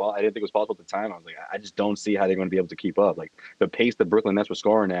don't think was possible. I didn't think it was possible at the time. I was like, I just don't see how they're going to be able to keep up. Like the pace that Brooklyn Nets were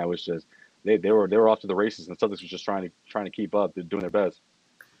scoring at was just they were off to the races, and Celtics was just trying to keep up. They're doing their best.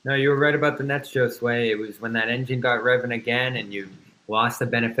 No, you were right about the Nets, Joe Sway. It was when that engine got revving again, and you lost the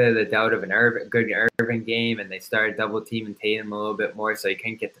benefit of the doubt of good Irving game, and they started double teaming Tatum a little bit more, so you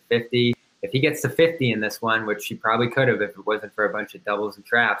couldn't get to 50. If he gets to 50 in this one, which he probably could have if it wasn't for a bunch of doubles and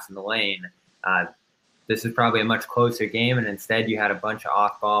traps in the lane, this is probably a much closer game. And instead, you had a bunch of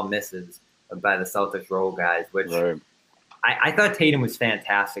off-ball misses by the Celtics role guys, which I thought Tatum was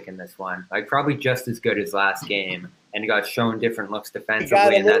fantastic in this one. Like probably just as good as last game, and he got shown different looks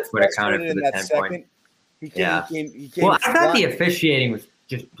defensively, and that's what accounted for the 10 points. Well, I thought the officiating was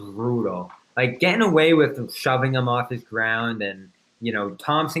just brutal. Like getting away with shoving him off his ground, and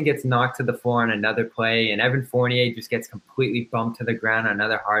Thompson gets knocked to the floor on another play, and Evan Fournier just gets completely bumped to the ground on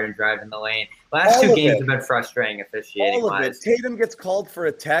another Harden drive in the lane. Last two games have been frustrating officiating. All of it. Tatum gets called for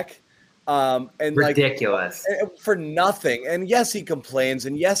a tech. And ridiculous. For nothing. And yes, he complains,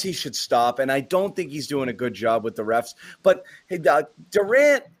 and yes, he should stop. And I don't think he's doing a good job with the refs. But hey,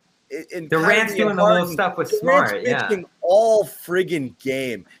 Durant's doing the little stuff with Smart. Yeah, all friggin'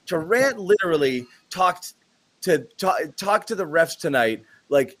 game. Durant literally talked to the refs tonight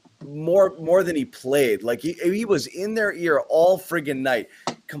like more than he played. Like he was in their ear all friggin' night,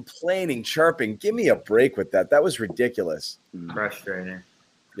 complaining, chirping. Give me a break with that. That was ridiculous. Frustrating.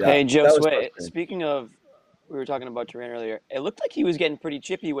 Yeah, hey, Joe Sway, speaking of, we were talking about Durant earlier. It looked like he was getting pretty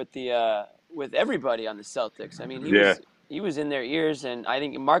chippy with the with everybody on the Celtics. I mean, he was in their ears, and I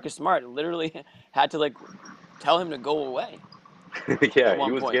think Marcus Smart literally had to tell him to go away. Yeah,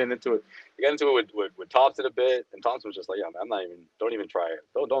 he was getting into it. He got into it with Thompson a bit, and Thompson was just like, "Yeah, man, don't even try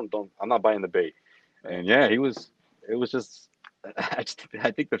it. Don't. I'm not buying the bait." And yeah, it was just. I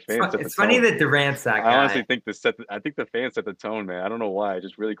think the fans. It's funny that Durant's that guy. I honestly think the fans set the tone, man. I don't know why. It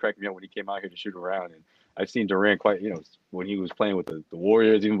just really cracked me up when he came out here to shoot around. And I've seen Durant quite, when he was playing with the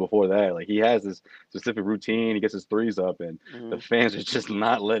Warriors, even before that. Like he has this specific routine. He gets his threes up, and the fans are just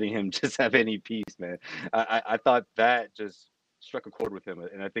not letting him just have any peace, man. I thought that just struck a chord with him,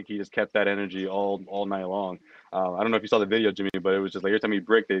 and I think he just kept that energy all night long. I don't know if you saw the video, Jimmy, but it was just like every time he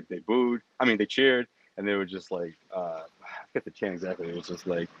bricked, they booed. I mean, they cheered. And they were just like, I forget the chant exactly. It was just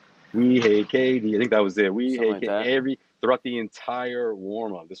like, "We hate KD." I think that was it. We hate KD throughout the entire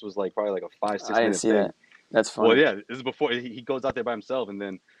warm up. This was probably a 5-6 minute thing. That. That's funny. Well, yeah, this is before he goes out there by himself, and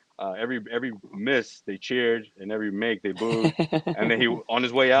then Every miss they cheered, and every make they booed. And then he on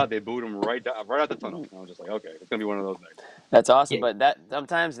his way out, they booed him right out the tunnel. And I was just like, okay, it's gonna be one of those nights. That's awesome, but that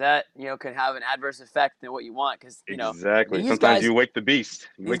sometimes that can have an adverse effect than what you want because exactly. these Sometimes guys, you wake the beast.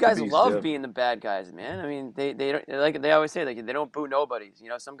 These guys love being the bad guys, man. I mean, they don't, like they always say, like they don't boo nobodies.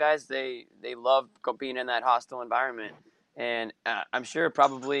 Some guys they love being in that hostile environment, and I'm sure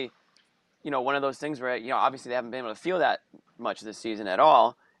probably one of those things where obviously they haven't been able to feel that much this season at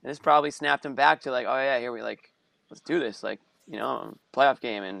all. And this probably snapped him back to like, oh yeah, here let's do this, playoff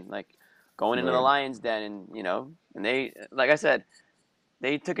game and going into the Lions den and they, like I said,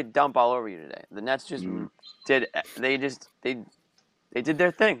 they took a dump all over you today. The Nets just did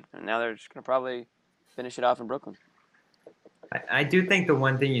their thing, and now they're just gonna probably finish it off in Brooklyn. I do think the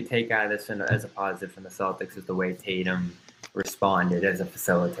one thing you take out of this as a positive from the Celtics is the way Tatum responded as a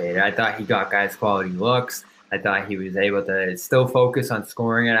facilitator. I thought he got guys quality looks. I thought he was able to still focus on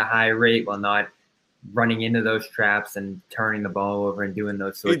scoring at a high rate while not running into those traps and turning the ball over and doing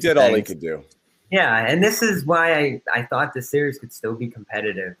those sorts of things. He did all he could do. Yeah, and this is why I thought the series could still be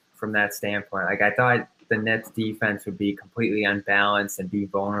competitive from that standpoint. Like, I thought the Nets defense would be completely unbalanced and be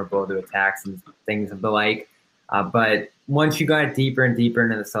vulnerable to attacks and things of the like. But once you got deeper and deeper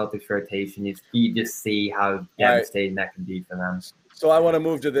into the Celtics rotation, you just see how devastating that can be for them. So I want to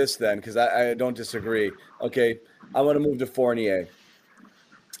move to this then, because I don't disagree. Okay, I want to move to Fournier.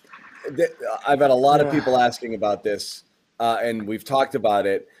 I've had a lot of people asking about this, and we've talked about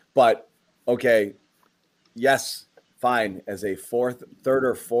it. But, okay, yes, fine. As a third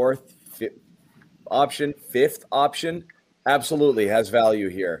or fourth option, fifth option, absolutely has value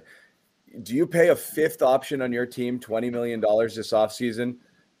here. Do you pay a fifth option on your team $20 million this offseason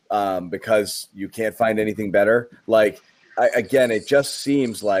because you can't find anything better? Again, it just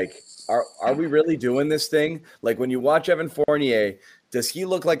seems like, are we really doing this thing? Like, when you watch Evan Fournier, does he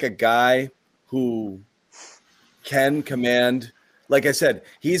look like a guy who can command? Like I said,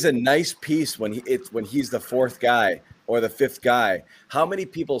 he's a nice piece when he's the fourth guy or the fifth guy. How many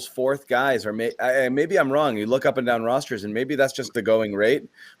people's fourth guys are maybe I'm wrong. You look up and down rosters, and maybe that's just the going rate.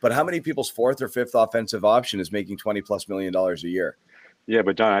 But how many people's fourth or fifth offensive option is making $20+ million a year? Yeah,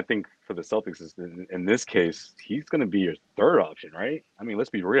 but John, I think for the Celtics, in this case, he's going to be your third option, right? I mean, let's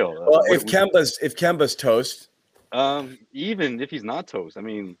be real. Well, if Kemba's toast, even if he's not toast, I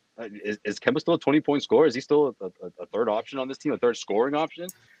mean, is Kemba still a 20-point scorer? Is he still a third option on this team, a third scoring option?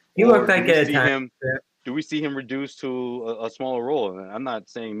 He looked like it. Do we see him reduced to a smaller role? And I'm not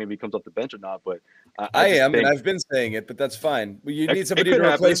saying maybe he comes off the bench or not, but I am, and I've been saying it, but that's fine. You need somebody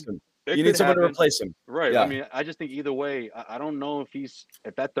to replace him. You need someone to replace him. Right. Yeah. I mean, I just think either way, I don't know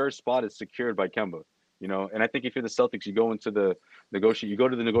if that third spot is secured by Kemba, and I think if you're the Celtics, you go into the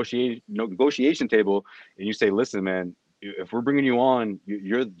negotiation table and you say, listen, man, if we're bringing you on,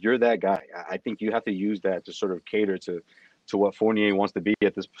 you're that guy. I think you have to use that to sort of cater to what Fournier wants to be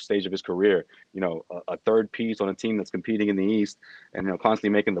at this stage of his career. A third piece on a team that's competing in the East and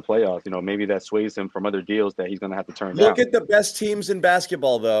constantly making the playoffs. Maybe that sways him from other deals that he's going to have to turn down. Look at the best teams in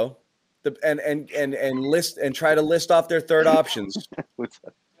basketball, though, and list and try to list off their third options.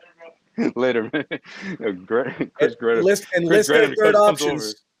 Later, man. Chris Grenham. List their third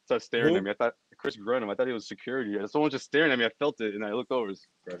options. Starts staring at me. I thought Chris Grenham. I thought he was security. Someone just staring at me. I felt it, and I looked over.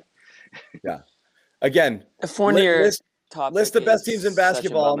 Yeah. Again, Fournier. List the best teams in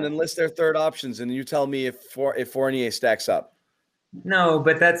basketball and then list their third options, and you tell me if Fournier stacks up. No,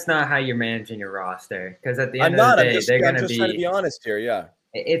 but that's not how you're managing your roster. Because at the end of the day, they're going to be. I'm just trying to be honest here. Yeah,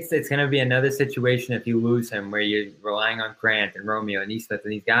 it's going to be another situation if you lose him, where you're relying on Grant and Romeo and Nesmith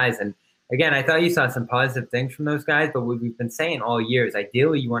and these guys. And again, I thought you saw some positive things from those guys, but what we've been saying all year is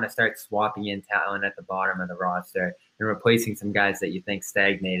ideally you want to start swapping in talent at the bottom of the roster and replacing some guys that you think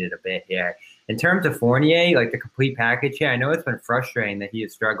stagnated a bit here. In terms of Fournier, like the complete package here, I know it's been frustrating that he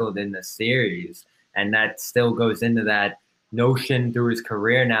has struggled in this series, and that still goes into that notion through his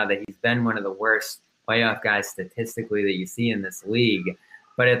career now that he's been one of the worst playoff guys statistically that you see in this league.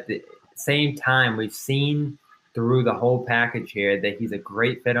 But at the same time, we've seen through the whole package here that he's a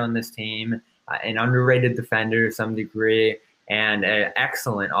great fit on this team, an underrated defender to some degree, and an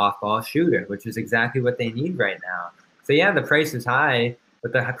excellent off-ball shooter, which is exactly what they need right now. So, yeah, the price is high,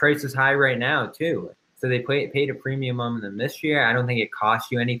 but the price is high right now, too. So they paid a premium on them this year. I don't think it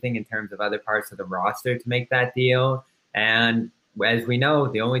costs you anything in terms of other parts of the roster to make that deal. And as we know,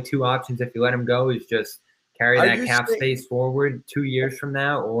 the only two options if you let him go is just carry that cap space forward 2 years from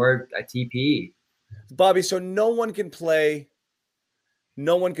now or a TPE. Bobby, so no one can play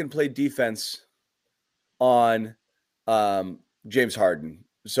defense on James Harden.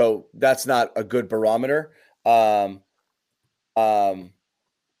 So that's not a good barometer.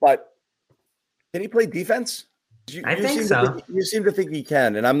 But can he play defense? I think so. You seem to think he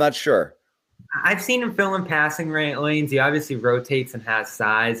can, and I'm not sure. I've seen him fill in passing lanes. He obviously rotates and has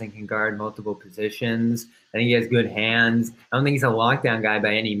size and can guard multiple positions. I think he has good hands. I don't think he's a lockdown guy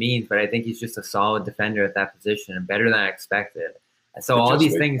by any means, but I think he's just a solid defender at that position and better than I expected. So all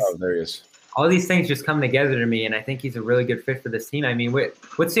these things just come together to me, and I think he's a really good fit for this team. I mean,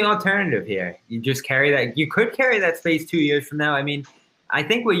 what's the alternative here? You just carry that. You could carry that space 2 years from now. I mean, I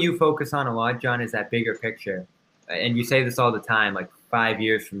think what you focus on a lot, John, is that bigger picture. And you say this all the time, like 5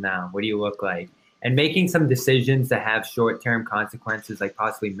 years from now, what do you look like? And making some decisions that have short-term consequences, like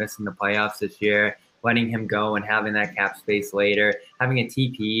possibly missing the playoffs this year, letting him go and having that cap space later, having a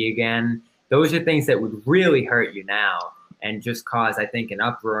TPE again. Those are things that would really hurt you now and just cause, I think, an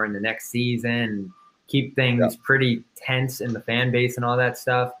uproar in the next season, keep things pretty tense in the fan base and all that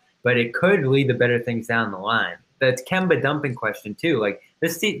stuff. But it could lead to better things down the line. The Kemba dumping question, too. Like,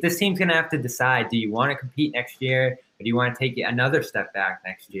 this team's going to have to decide, do you want to compete next year? Or do you want to take another step back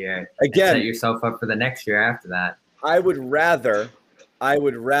next year and set yourself up for the next year after that? I would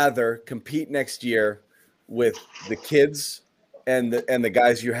rather compete next year with the kids and the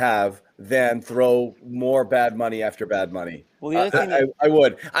guys you have than throw more bad money after bad money. Well, the other thing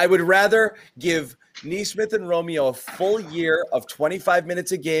I would rather give Nesmith and Romeo a full year of 25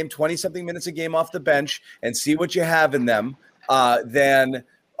 minutes a game, 20-something minutes a game off the bench and see what you have in them than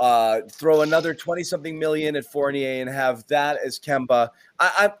throw another 20-something million at Fournier and have that as Kemba.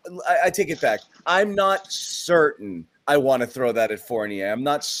 I take it back. I'm not certain I want to throw that at Fournier. I'm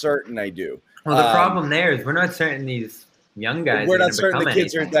not certain I do. Well, the problem there is we're not certain these young guys. We're not certain the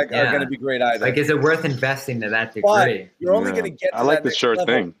kids are going to be great either. Like, is it worth investing to that degree? But you're only going to get to I like the sure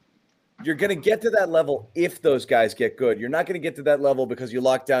level. thing. You're going to get to that level if those guys get good. You're not going to get to that level because you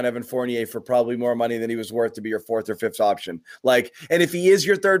locked down Evan Fournier for probably more money than he was worth to be your fourth or fifth option. Like, and if he is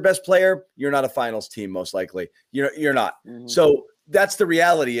your third best player, you're not a finals team, most likely. You're not. Mm-hmm. So that's the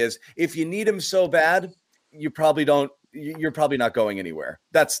reality is if you need him so bad, you're probably not going anywhere.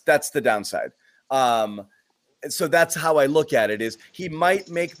 That's the downside. So that's how I look at it is he might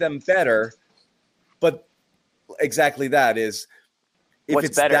make them better, but exactly that is, if what's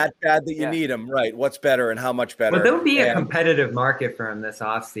it's better? that bad that you need him, right? What's better and how much better? Well, there'll be a competitive market for him this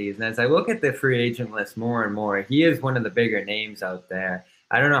offseason. As I look at the free agent list more and more, he is one of the bigger names out there.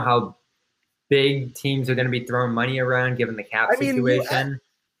 I don't know how big teams are going to be throwing money around given the cap situation.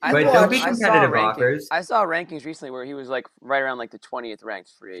 But there'll be competitive offers. I saw rankings recently where he was like right around like the 20th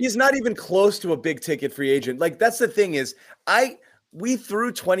ranked free agent. He's not even close to a big ticket free agent. Like that's the thing is we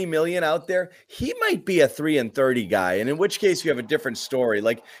threw 20 million out there. He might be a 3 and 30 guy, and in which case you have a different story.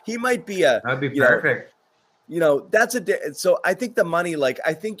 Like he might be that'd be perfect. That's so I think the money, like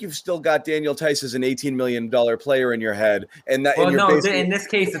I think you've still got Daniel Tice as an $18 million player in your head, and that. Well, no, in this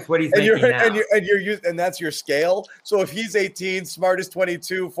case, it's what he's making now. And that's your scale. So if he's 18, Smart is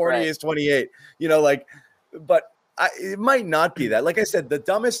 22, 40 is 28. But it might not be that. Like I said,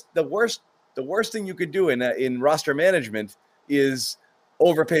 the worst thing you could do in roster management is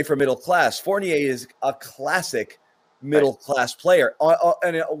overpay for middle class. Fournier is a classic middle class player,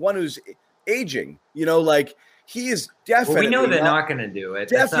 and one who's aging. He is definitely. We know they're not going to do it.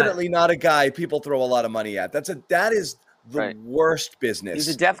 Definitely not a guy people throw a lot of money at. That is the worst business. He's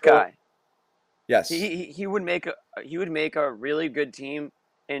a depth guy. Yes, he would make a really good team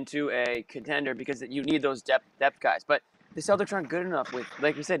into a contender because you need those depth guys. But the Celtics aren't good enough with,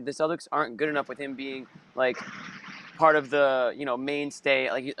 like we said, the Celtics aren't good enough with him being like part of the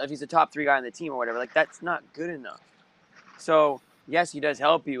mainstay. Like if he's a top 3 guy on the team or whatever, like that's not good enough. So yes, he does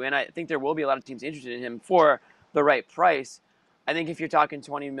help you, and I think there will be a lot of teams interested in him for the right price. I think if you're talking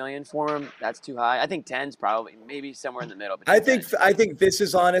 20 million for him, that's too high. I think 10's probably maybe somewhere in the middle. I think this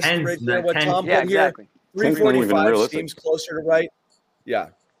is honest right there. What Tom put here, 345 seems closer to right. Yeah,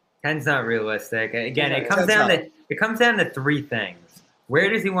 10's not realistic. Again, it comes down to 3 things. Where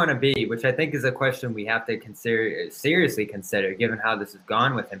does he want to be? Which I think is a question we have to seriously consider, given how this has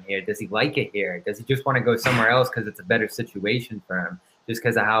gone with him here. Does he like it here? Does he just want to go somewhere else because it's a better situation for him? Just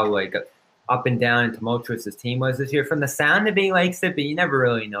because of how up and down and tumultuous his team was this year. From the sound of it, he likes it, but you never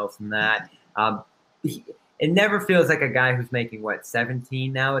really know from that. It never feels like a guy who's making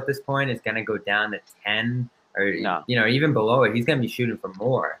 17 now at this point is going to go down to 10 or even below it. He's going to be shooting for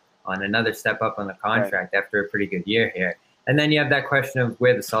more on another step up on the contract after a pretty good year here. And then you have that question of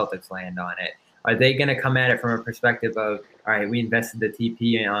where the Celtics land on it. Are they going to come at it from a perspective of, all right, we invested the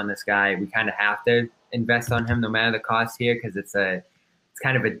TP on this guy. We kind of have to invest on him no matter the cost here because it's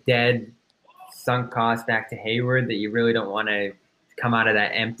kind of a dead sunk cost back to Hayward that you really don't want to come out of that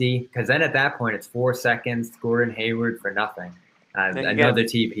empty. Because then at that point, it's 4 seconds, Gordon Hayward for nothing. another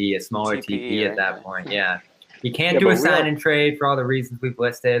TP, a smaller TP at that point. Yeah. You can't do a sign and trade for all the reasons we've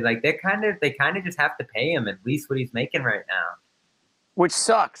listed. Like they kind of just have to pay him at least what he's making right now. Which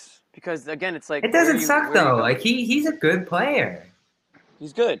sucks because again, it's like it doesn't suck though. Like he's a good player.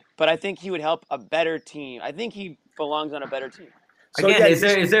 He's good, but I think he would help a better team. I think he belongs on a better team. So again, is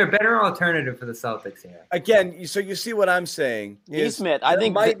there a better alternative for the Celtics here? Again, so you see what I'm saying? Nesmith, I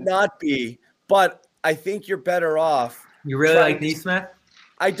think might not be, but I think you're better off. You really like Nesmith?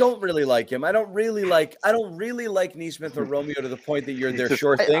 I don't really like him. I don't really like Nesmith or Romeo to the point that they're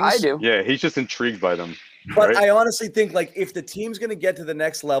sure things. I do. Yeah, he's just intrigued by them. But I honestly think like if the team's going to get to the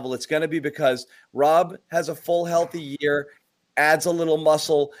next level, it's going to be because Rob has a full healthy year, adds a little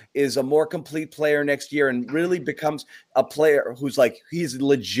muscle, is a more complete player next year, and really becomes a player who's like he's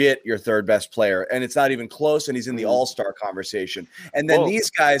legit your third best player, and it's not even close, and he's in the all-star conversation. And then these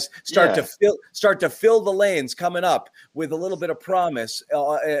guys start to fill the lanes coming up with a little bit of promise,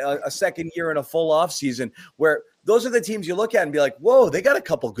 a second year and a full off season where those are the teams you look at and be like, whoa, they got a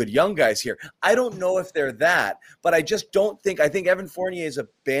couple good young guys here. I don't know if they're that, but I just don't think – I think Evan Fournier is a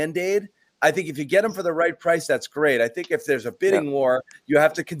Band-Aid. I think if you get him for the right price, that's great. I think if there's a bidding war, you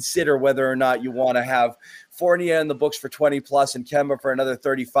have to consider whether or not you want to have Fournier in the books for 20+ and Kemba for another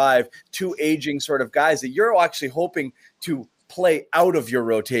 35, two aging sort of guys that you're actually hoping to play out of your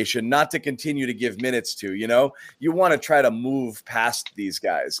rotation, not to continue to give minutes to, you want to try to move past these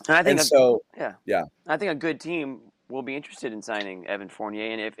guys. And I think I think a good team will be interested in signing Evan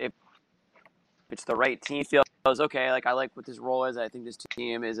Fournier. And if it's the right team, feels okay, like I like what this role is. I think this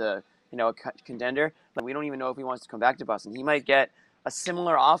team is a contender. But we don't even know if he wants to come back to Boston. He might get a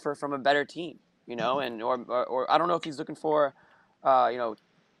similar offer from a better team, and or I don't know if he's looking for, a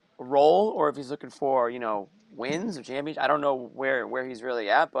role or if he's looking for, wins or championships. I don't know where he's really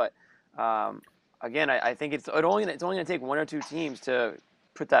at, but again, I think it's only going to take one or two teams to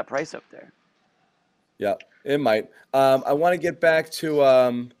put that price up there. Yeah, it might. I want to get back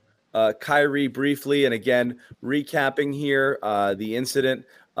to Kyrie briefly, and again, recapping here the incident.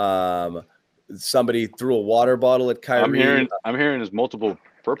 Somebody threw a water bottle at Kyrie. I'm hearing there's multiple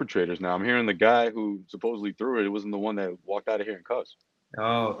perpetrators now. I'm hearing the guy who supposedly threw it wasn't the one that walked out of here in cuffs.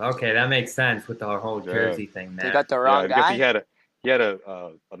 Oh, okay, that makes sense with the whole jersey thing. There, they got the wrong guy. He had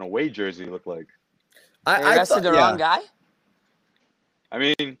an away jersey. Looked like. I arrested the wrong guy. I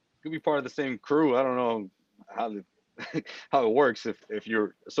mean, could be part of the same crew. I don't know how it works if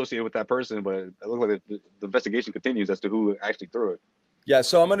you're associated with that person, but it looks like the investigation continues as to who actually threw it. Yeah,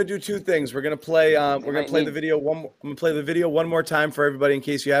 so I'm going to do two things. We're going to play. I'm going to play the video one more time for everybody in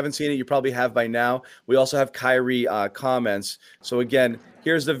case you haven't seen it. You probably have by now. We also have Kyrie comments. So again,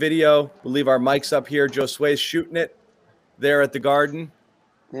 here's the video. We'll leave our mics up here. Josue's shooting it there at the Garden.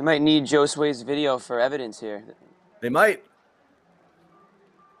 They might need Josue's video for evidence here. They might.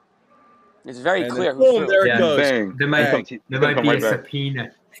 It's very clear. Boom, there it goes. Bang. There might be a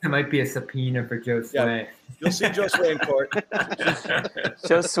subpoena. There might be a subpoena for Josue. Yeah. You'll see Josue in court.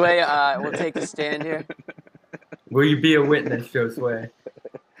 Josue will take a stand here. Will you be a witness, Josue?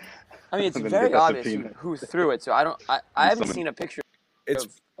 I mean, it's very obvious who threw it. So I haven't seen a picture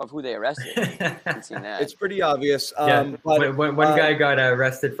of who they arrested. I haven't seen that. It's pretty obvious. But one guy got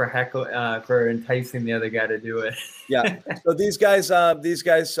arrested for for enticing the other guy to do it. Yeah. So these guys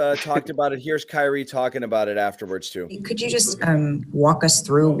talked about it. Here's Kyrie talking about it afterwards too. Could you just walk us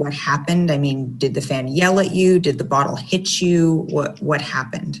through what happened? I mean, did the fan yell at you? Did the bottle hit you? What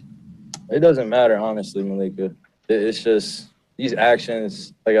happened? It doesn't matter, honestly, Malika. It's just these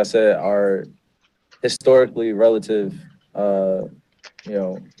actions, like I said, are historically relative.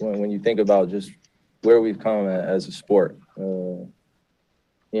 When you think about just where we've come as a sport,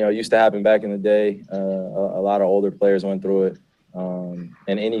 it used to happen back in the day. A lot of older players went through it. And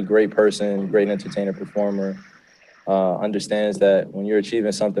any great person, great entertainer, performer understands that when you're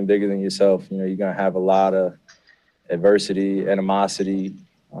achieving something bigger than yourself, you're going to have a lot of adversity, animosity,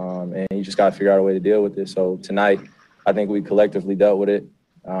 and you just got to figure out a way to deal with it. So tonight, I think we collectively dealt with it.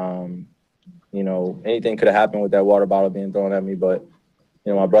 Anything could have happened with that water bottle being thrown at me, but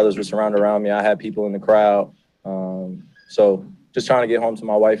my brothers were surrounded around me. I had people in the crowd. So just trying to get home to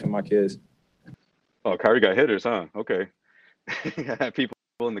my wife and my kids. Oh, Kyrie got hitters, huh? Okay. I had people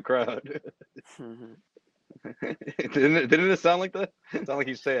in the crowd. Didn't it sound like that? It sounded like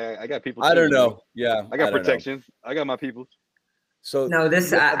you say, I got people. I don't know. Yeah. I got protection. I got my people. So no,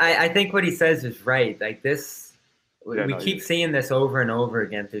 I think what he says is right. Like this. We keep seeing this over and over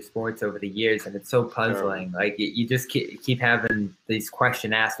again through sports over the years, and it's so puzzling. Like you just keep having these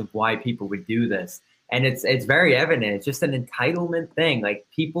questions asked of why people would do this, and it's very evident. It's just an entitlement thing. Like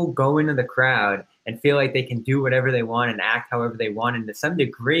people go into the crowd and feel like they can do whatever they want and act however they want. And to some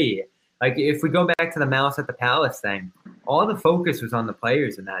degree, like if we go back to the Malice at the Palace thing, all the focus was on the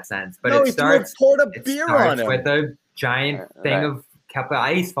players in that sense. But No, it he starts poured a beer on him. with a giant thing of cup of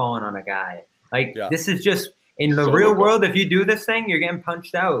ice falling on a guy. Like this is just in the real world. If you do this thing, you're getting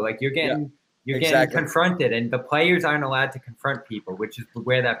punched out. Like you're getting getting confronted, and the players aren't allowed to confront people, which is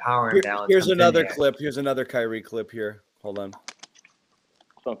where that power imbalance. Here's comes in another here. clip. Here's another Kyrie clip here. Hold on.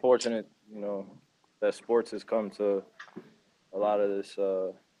 It's unfortunate, that sports has come to a lot of this,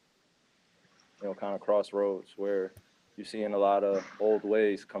 kind of crossroads where you're seeing a lot of old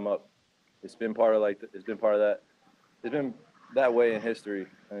ways come up. It's been part of that. It's been that way in history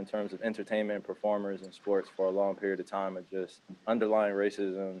in terms of entertainment and performers in sports for a long period of time, of just underlying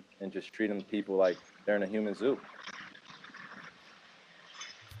racism and just treating people like they're in a human zoo.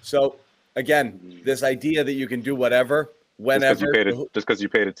 So again, this idea that you can do whatever, whenever, just because you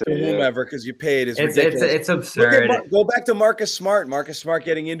paid it, to whomever, because you paid is It's ridiculous. it's absurd. Go back to Marcus Smart. Marcus Smart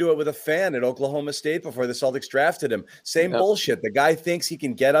getting into it with a fan at Oklahoma State before the Celtics drafted him. Same bullshit. The guy thinks he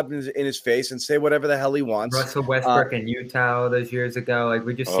can get up in his face and say whatever the hell he wants. Russell Westbrook in Utah those years ago. Like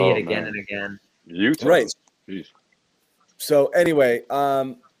we just see it again and again. Utah, right? Jeez. So anyway,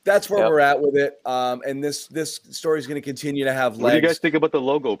 that's where we're at with it. And this story is going to continue to have legs. What do you guys think about the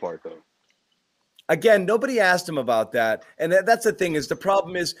logo part, though? Again, nobody asked him about that, and that's the thing. Is the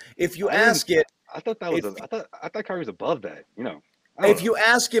problem is if you ask it, I thought that was. I thought Kyrie was above that. If you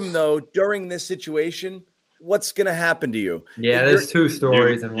ask him though during this situation, what's going to happen to you? Yeah, there's two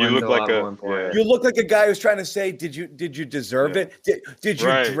stories, and one's a lot more important. You look like a guy who's trying to say, "Did you deserve it? Did you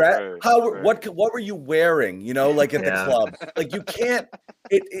dress? What were you wearing? Like at the club? Like you can't.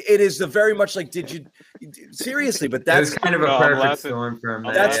 It is very much like did you seriously? But that's kind of a perfect storm for him.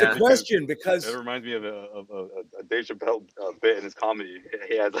 That's the question because it reminds me of a Dave Chappelle bit in his comedy.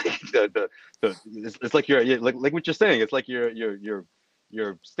 He has like it's like you're like what you're saying. It's like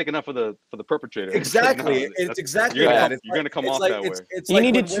you're sticking up for the perpetrator. Exactly. It's exactly that. You're going to come off that way. You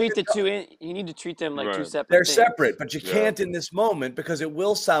need to treat you need to treat them like two separate They're things. separate, but you can't in this moment because it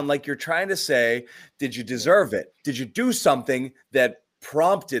will sound like you're trying to say, did you deserve it? Did you do something that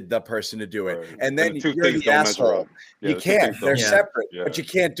prompted the person to do it? And then you're the asshole. You can't. They're separate, but you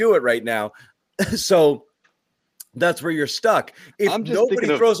can't do it right now. So that's where you're stuck. If nobody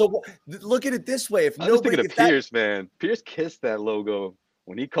throws look at it this way. If I'm nobody just thinking of Pierce, man. Pierce kissed that logo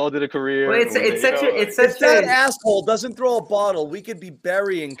when he called it a career. Well, if that asshole doesn't throw a bottle, we could be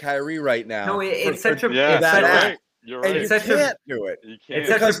burying Kyrie right now. No, it's such a you're right. And you can't do it. You can't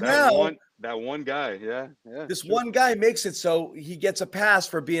because that one guy, this one guy makes it so he gets a pass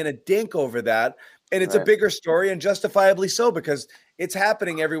for being a dink over that. And it's a bigger story, and justifiably so, because it's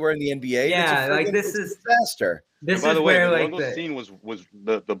happening everywhere in the NBA. Yeah, like this is a disaster. By the way, the logo scene was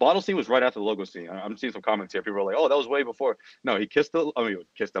the bottle scene was right after the logo scene. I'm seeing some comments here. People are like, "Oh, that was way before." No, he kissed I'm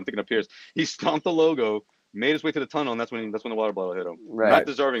thinking of Pierce. He stomped the logo, made his way to the tunnel, and that's when the water bottle hit him. Right. Not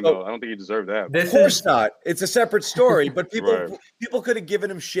deserving though. I don't think he deserved that. Of course not. It's a separate story. But people could have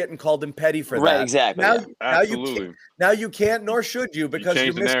given him shit and called him petty for that. Right. Exactly. Now you can't, nor should you, because you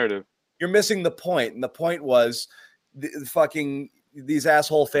changed the narrative. You're missing the point, and the point was these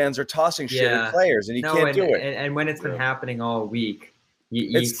asshole fans are tossing shit at players, and you can't do it. And when it's been happening all week,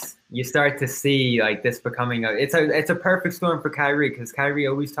 you start to see like this becoming it's a perfect storm for Kyrie, because Kyrie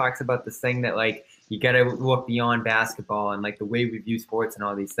always talks about this thing that like you got to look beyond basketball and like the way we view sports and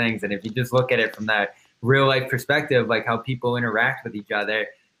all these things. And if you just look at it from that real life perspective, like how people interact with each other,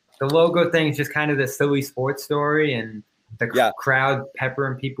 the logo thing is just kind of this silly sports story, and the crowd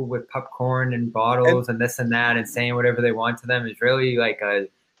peppering people with popcorn and bottles and this and that and saying whatever they want to them is really like a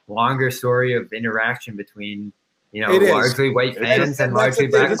longer story of interaction between, largely white fans and largely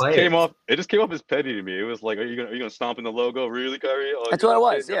black players. It just came off as petty to me. It was like, are you gonna stomp in the logo, really, Kyrie? That's what it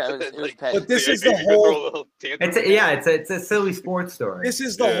was. Yeah, it was petty. But this is the whole. It's a silly sports story. This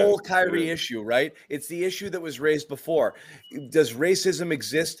is the whole Kyrie issue, right? It's the issue that was raised before. Does racism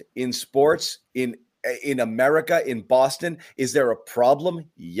exist in sports in America, in Boston? Is there a problem?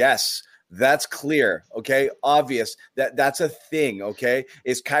 Yes, that's clear. Okay, obvious that's a thing. Okay,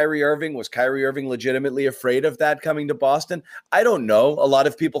 was Kyrie Irving legitimately afraid of that coming to Boston? I don't know. A lot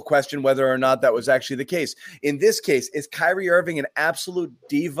of people question whether or not that was actually the case. In this case, is Kyrie Irving an absolute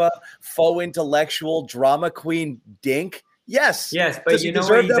diva, faux intellectual, drama queen dink? Yes. But does he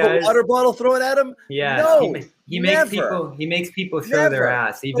deserve to have a water bottle thrown at him? Yeah. No. He makes people show their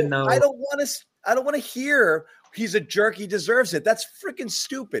ass, even though I don't want to hear he's a jerk. He deserves it. That's freaking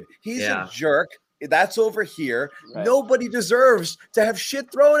stupid. He's a jerk. That's over here. Right. Nobody deserves to have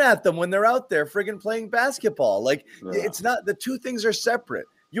shit thrown at them when they're out there friggin' playing basketball. Like it's not, the two things are separate.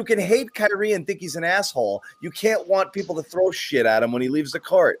 You can hate Kyrie and think he's an asshole. You can't want people to throw shit at him when he leaves the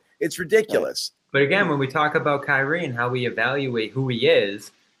court. It's ridiculous. But again, when we talk about Kyrie and how we evaluate who he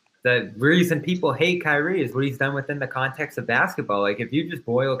is, the reason people hate Kyrie is what he's done within the context of basketball. Like, if you just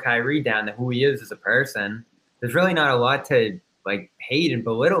boil Kyrie down to who he is as a person, there's really not a lot to like hate and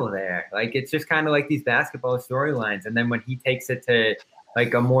belittle there. Like, it's just kind of like these basketball storylines. And then when he takes it to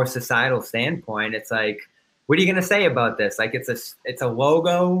like a more societal standpoint, it's like, what are you going to say about this? Like, it's a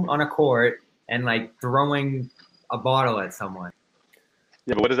logo on a court and like throwing a bottle at someone.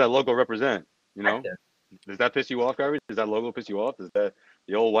 Yeah, but what does that logo represent? You know, does that piss you off, Kyrie? Does that logo piss you off? Does that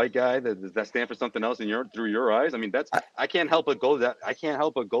the old white guy does that stand for something else through your eyes? I mean, I can't help but go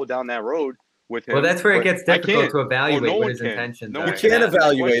down that road with him. Well, that's where it gets difficult to evaluate what his intentions are. You can't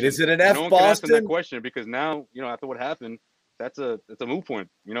evaluate. Is it an F no one Boston? can ask him that question because now, after what happened, it's a moot point,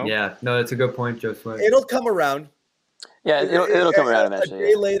 Yeah, no, that's a good point, Joe Swift. It'll come around. Yeah, it'll come around eventually. A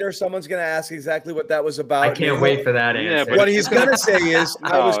day later, someone's going to ask exactly what that was about. I can't wait for that answer. Yeah, but what he's going to say is, no,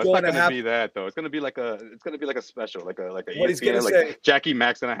 I was going to have. be that though. It's going to be like a special, like a. What he's going to like say? Jackie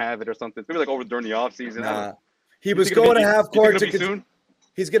Mac's going to have it or something. It's going to be like over during the off season. He was going to have court to soon.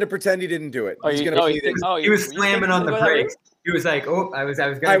 He's going to pretend he didn't do it. He was slamming on the brakes. He was like, "Oh, I was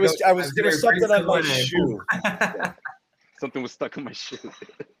going to something on my shoe." Something was stuck in my shoe.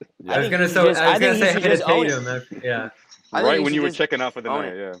 I was going to say Tatum. Yeah. Right when you were checking out for the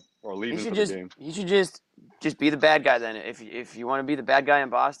night, yeah, or leaving for the game. You should just be the bad guy then. If you want to be the bad guy in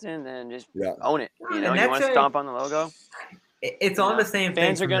Boston, then just own it. You want to stomp on the logo. It's on the same thing.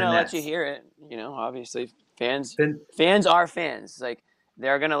 Fans are going to let you hear it. Obviously, fans are fans. Like,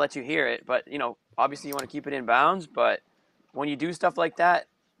 they're going to let you hear it, but obviously you want to keep it in bounds. But when you do stuff like that,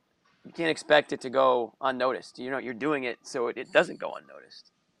 you can't expect it to go unnoticed. You're doing it so it doesn't go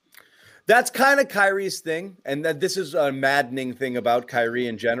unnoticed. That's kind of Kyrie's thing, and that this is a maddening thing about Kyrie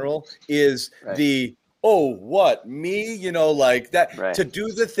in general is the what me, like that to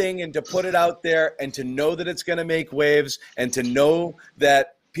do the thing and to put it out there and to know that it's going to make waves and to know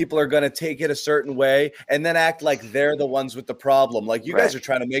that people are going to take it a certain way and then act like they're the ones with the problem. Like you guys are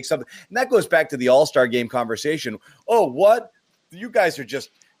trying to make something, and that goes back to the All-Star game conversation. Oh, what? You guys are just.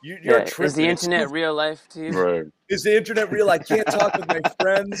 You're tripping. Is the internet real life to you? Right. Is the internet real? I can't talk with my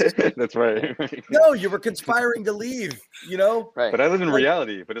friends. That's right. No, you were conspiring to leave, Right. But I live in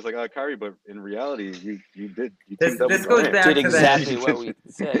reality. But it's like, Kyrie, but in reality, you did. This goes back to exactly what we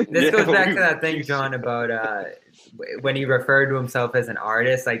said. This goes back to that thing, John, about when he referred to himself as an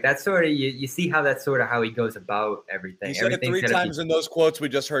artist. Like, that's sort of, you see how that's sort of how he goes about everything. He said it 3 times in those quotes we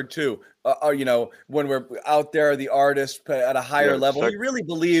just heard too. When we're out there, the artist at a higher level, he really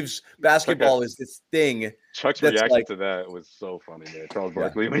believes basketball is this thing. Chuck's reaction to that was so funny, man. Charles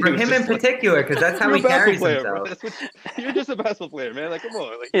Barkley. For him in particular, because that's how he carries himself. You're just a basketball player, man. Like, come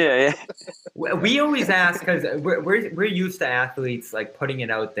on. Like, yeah. We always ask because we're used to athletes like putting it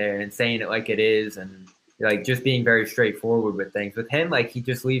out there and saying it like it is, and like just being very straightforward with things. With him, like he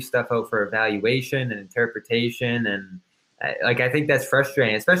just leaves stuff out for evaluation and interpretation, and like I think that's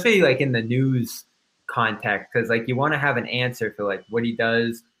frustrating, especially like in the news context, because like you want to have an answer for like what he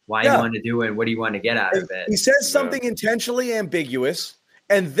does. Why you want to do it and what do you want to get out of it? He says something intentionally ambiguous,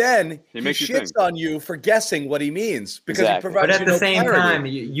 and then he shits on you for guessing what he means because he provides. But at the same time,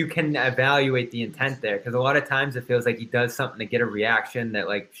 you can evaluate the intent there, because a lot of times it feels like he does something to get a reaction that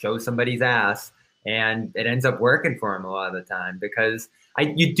like shows somebody's ass, and it ends up working for him a lot of the time because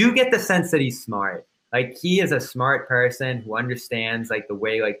you do get the sense that he's smart. Like he is a smart person who understands like the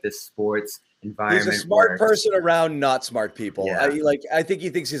way like this sports environment. He's a smart works. person around not smart people. Yeah. I think he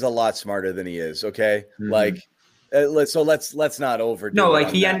thinks he's a lot smarter than he is. Okay, like let's not overdo. No, like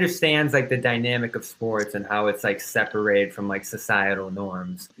he understands like the dynamic of sports and how it's like separated from like societal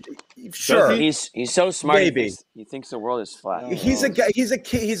norms. Sure, he's so smart. Maybe he thinks the world is flat. He's a guy. He's a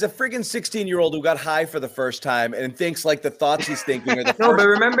kid. He's a friggin' 16-year-old who got high for the first time and thinks like the thoughts he's thinking are the no, but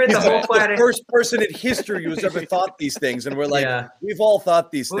remember the first person in history who's ever thought these things, and we're like, we've all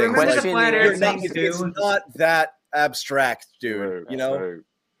thought these things. Like, it's not that abstract, dude.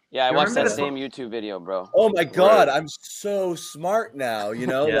 Yeah, I watched that same YouTube video, bro. Oh my God, I'm so smart now.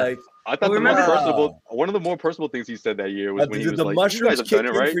 Like I thought one of the more personal things he said that year was when he was like, "You guys have done it,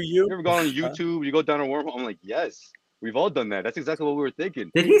 right? You ever gone on YouTube? You go down a wormhole?" I'm like, "Yes, we've all done that. That's exactly what we were thinking."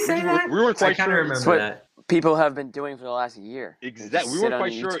 Did he say that? We weren't quite sure. I kind of remember that. People have been doing for the last year. Exactly. We weren't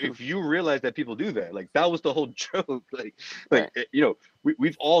quite sure if you realized that people do that. Like that was the whole joke.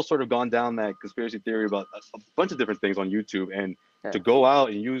 We've all sort of gone down that conspiracy theory about a bunch of different things on YouTube, and to go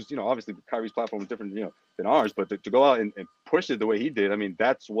out and use, obviously Kyrie's platform is different, than ours, but to go out and push it the way he did, I mean,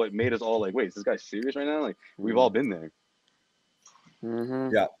 that's what made us all like, wait, is this guy serious right now? Like we've all been there.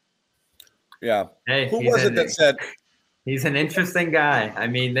 Mm-hmm. Yeah. Yeah. Hey, Who was it that said? He's an interesting guy. I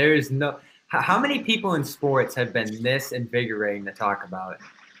mean, there's no. How many people in sports have been this invigorating to talk about?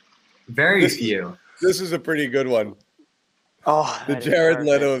 Very few. This is a pretty good one. Oh, the Jared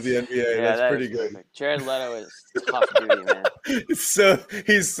Leto of the NBA. Yeah, That's pretty good. Perfect. Jared Leto is tough duty, man.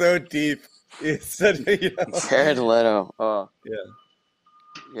 He's so deep. It's such, Jared Leto. Oh. Yeah.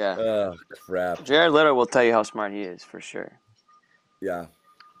 Yeah. Oh, crap. Jared Leto will tell you how smart he is, for sure. Yeah.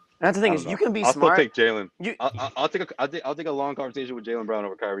 That's the thing is, you can be I'll smart. still take Jalen. I'll take a long conversation with Jaylen Brown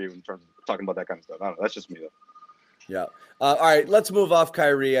over Kyrie in terms of talking about that kind of stuff. I don't know. That's just me, though. Yeah. All right. Let's move off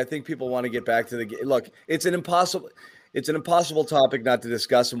Kyrie. I think people want to get back to the game. Look, it's an impossible topic not to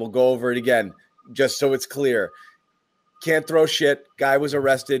discuss, and we'll go over it again just so it's clear. Can't throw shit. Guy was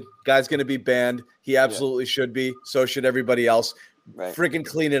arrested. Guy's going to be banned. He absolutely should be. So should everybody else. Right. Friggin'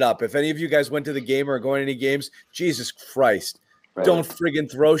 clean it up. If any of you guys went to the game or are going to any games, Jesus Christ, don't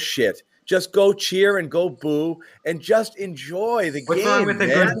friggin' throw shit. Just go cheer and go boo and just enjoy the game. What's wrong with a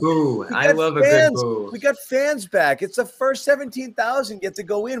man? good boo? I love a good boo. We got fans back. It's the first 17,000 get to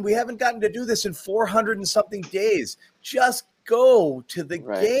go in. We haven't gotten to do this in 400 and something days. Just go to the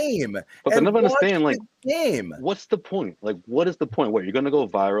game. But I never understand, like, game. What's the point? Like, what is the point? What, you're going to go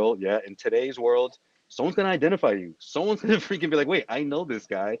viral? Yeah, in today's world, someone's going to identify you. Someone's going to freaking be like, wait, I know this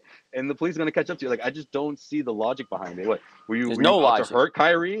guy. And the police are going to catch up to you. Like, I just don't see the logic behind it. What, were you out to hurt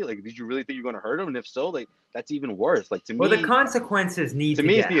Kyrie? Like, did you really think you were going to hurt him? And if so, like, that's even worse. Like, to me, the consequences need to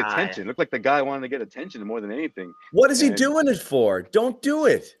me, get it's the high. attention. It looked like the guy wanted to get attention more than anything. What is he doing it for? Don't do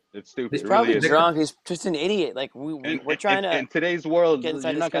it. It's stupid. He's It probably really is. drunk. He's just an idiot. Like, we're trying to. In today's world, get you're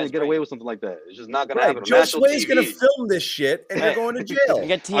inside not this going guy's to get brain. away with something like that. It's just not going to Right. happen. on Joe national Sway's going to TV. film this shit, and you're going to jail. You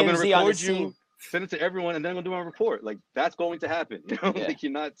get I'm going to TMZ on the record scene. you, send it to everyone, and then I'm going to do my report. Like, that's going to happen. You know, like,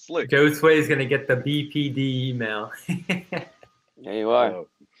 you're not slick. Joe Sway is going to get the BPD email. There you are.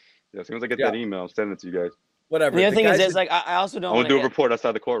 Yeah, as soon as I get that email, I'll send it to you guys. Whatever. The other thing is, like, I also I don't want want to do a report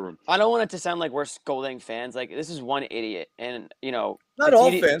outside the courtroom. I don't want it to sound like we're scolding fans. Like, this is one idiot, and Not all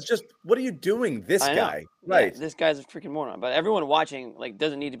fans. Just what are you doing? This I know. guy, Yeah, right? this guy's a freaking moron. But everyone watching, like,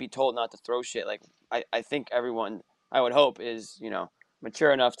 doesn't need to be told not to throw shit. Like, I think everyone, I would hope, is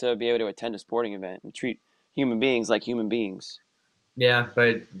mature enough to be able to attend a sporting event and treat human beings like human beings. Yeah,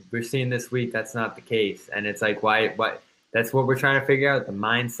 but we're seeing this week that's not the case, and it's like why? That's what we're trying to figure out, the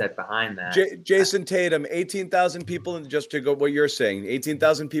mindset behind that. Jason Tatum, 18,000 people, and just to go what you're saying,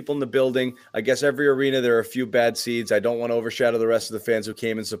 18,000 people in the building. I guess every arena there are a few bad seeds. I don't want to overshadow the rest of the fans who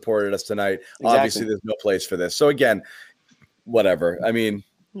came and supported us tonight. Exactly. Obviously, there's no place for this. So again, whatever. I mean,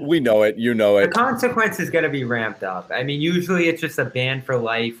 we know it. You know The it. consequence is going to be ramped up. I mean, usually it's just a ban for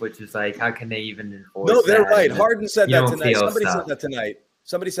life, which is like, how can they even enforce No, they're that? right. Harden said You that don't tonight. feel Somebody stuff.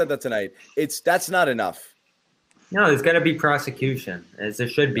 said that tonight. That's not enough. No, there's going to be prosecution, as there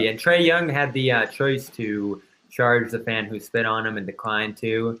should be. And Trae Young had the choice to charge the fan who spit on him and declined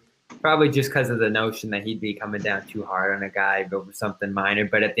to, probably just because of the notion that he'd be coming down too hard on a guy over something minor.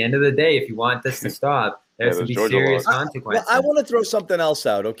 But at the end of the day, if you want this to stop, there's to be serious consequences. I want to throw something else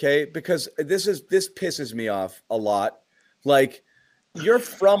out, okay? Because this pisses me off a lot. Like, you're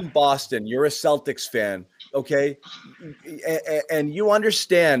from Boston. You're a Celtics fan, okay? And you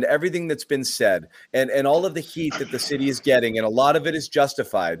understand everything that's been said and all of the heat that the city is getting, and a lot of it is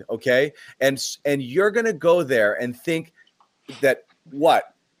justified, okay? And you're going to go there and think that,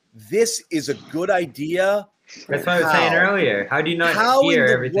 what, this is a good idea? That's what I was saying earlier. How do you not hear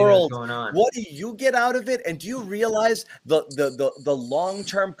everything that's going on? What do you get out of it? And do you realize the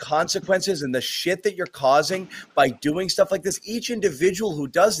long-term consequences and the shit that you're causing by doing stuff like this? Each individual who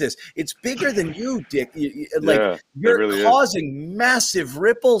does this, it's bigger than you, Dick. You're really causing massive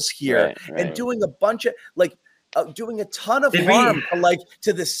ripples here Right. and doing a bunch of doing a ton of harm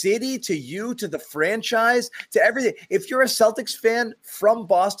to the city, to you, to the franchise, to everything. If you're a Celtics fan from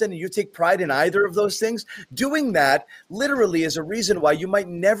Boston and you take pride in either of those things, doing that literally is a reason why you might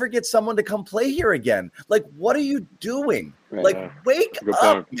never get someone to come play here again. Like, what are you doing? Right. Wake Good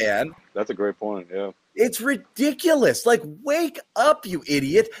up, point. man. That's a great point. Yeah. It's ridiculous. Like, wake up, you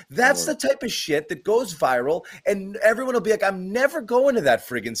idiot. That's the type of shit that goes viral, and everyone will be like, I'm never going to that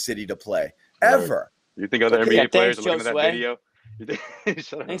friggin' city to play, ever. You think other Okay, NBA players thanks, are looking at Joe that Sway. video?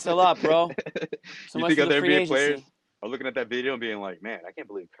 Shut up. Thanks a lot, bro. So You much think for the other free NBA agency. players are looking at that video and being like, man, I can't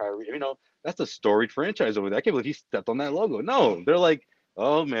believe Kyrie. That's a storied franchise over there. I can't believe he stepped on that logo. No, they're like,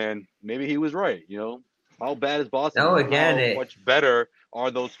 oh, man, maybe he was right. How bad is Boston? No, again, How much better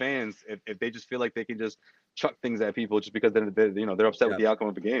are those fans if they just feel like they can just chuck things at people just because they're upset with the outcome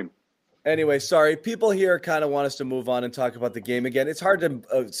of the game? Anyway, sorry. People here kind of want us to move on and talk about the game again. It's hard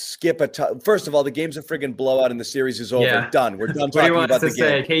to skip first of all, the game's a friggin' blowout and the series is over. Yeah. Done. We're done What do you talking want about to the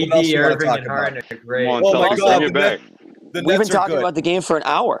say? game. What else KD, you wanna Irving, talk and about? Harden are great. Come on, Oh my Celtics, God, bring it back. The We've been Nets are talking good. about the game for an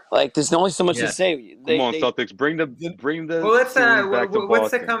hour. Like, there's only so much Yeah. to say. Come on, Celtics, bring the Well, let's series back to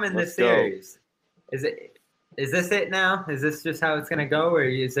what's to Boston. come in Let's this go. series? Is this it now? Is this just how it's going to go, or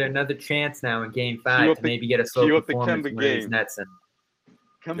is there another chance now in Game 5 up to the- maybe get a slow cue up the performance Kemba from these game. Nets? And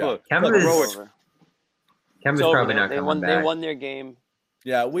Kemba, Kemba's It's over probably now. not They coming won. back. They won their game.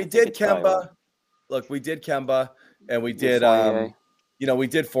 Yeah, we I think did it's probably Kemba. Look, we did Kemba, and we Did did Fournier. we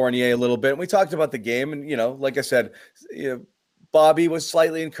did Fournier a little bit. And we talked about the game, and like I said, Bobby was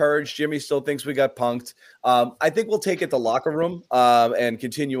slightly encouraged. Jimmy still thinks we got punked. I think we'll take it to locker room and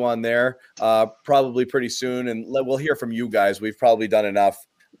continue on there probably pretty soon, and we'll hear from you guys. We've probably done enough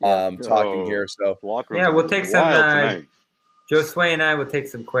talking here. So Yeah, we'll take some. wild tonight. Joe Sway and I will take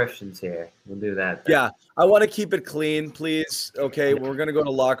some questions here. We'll do that. then. yeah, I want to keep it clean, please. Okay, we're gonna go to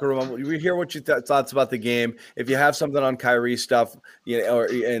locker room. We hear what your thoughts about the game. If you have something on Kyrie stuff, or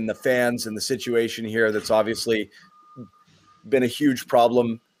in the fans and the situation here, that's obviously been a huge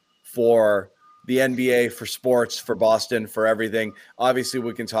problem for the NBA, for sports, for Boston, for everything. Obviously,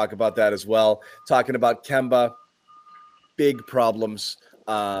 we can talk about that as well. Talking about Kemba, big problems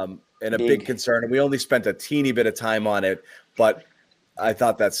and a big concern. And we only spent a teeny bit of time on it, but I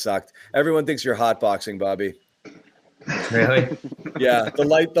thought that sucked. Everyone thinks you're hotboxing, Bobby. Really? Yeah, the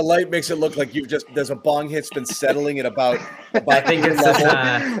light makes it look like there's a bong hit's been settling at about I think it's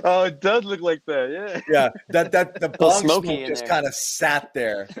just, Oh, it does look like that. yeah, that the bong smoky smoke in just there. kind of sat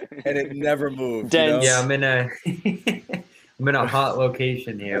there and it never moved. Dense. Yeah, I'm in a hot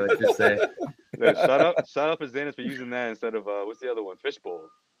location here. Let's just say. Yeah, shout out for Xanis for using that instead of what's the other one? Fishbowl.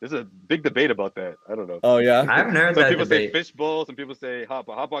 There's a big debate about that. I don't know. Oh yeah, I haven't heard Some that people debate. say fishbowl. Some people say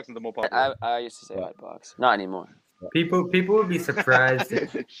hotboxing is the more popular. I used to say hot box. Not anymore. People would be surprised.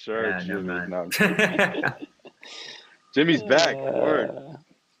 If, Sure, Yeah, Jimmy. never No, mind. Jimmy's back. Word.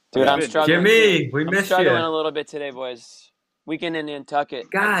 Dude, I'm Good. struggling. Jimmy, we I'm missed struggling you. a little bit today, boys. Weekend in Nantucket.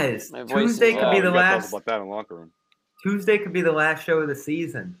 Guys, My voice Tuesday is could be We the gotta talk last. about that in the locker room. Tuesday could be the last show of the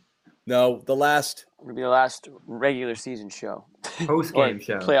season. no, the last. It'll be the last regular season show. Post Or game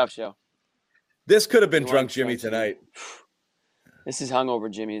show. Playoff show. This could have been You drunk want Jimmy drunk tonight. This is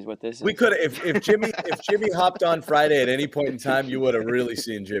hungover Jimmy is what this is. We could have if Jimmy hopped on Friday at any point in time, you would have really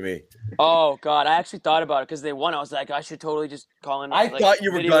seen Jimmy. Oh God, I actually thought about it because they won. I was like, I should totally just call in. I like, thought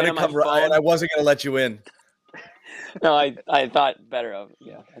you were video it gonna on my come, phone. and I wasn't gonna let you in. No, I thought better of it.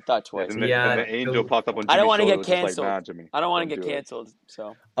 Yeah, I thought twice. And then, Yeah, and the angel popped up on I don't want to get Like, canceled. nah, Jimmy, I don't want to don't get do it. canceled.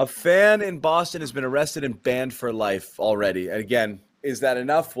 So A fan in Boston has been arrested and banned for life already. And again, is that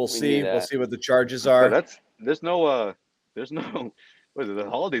enough? We'll see. need We'll that. see what the charges Yeah, are. there's no what is it, the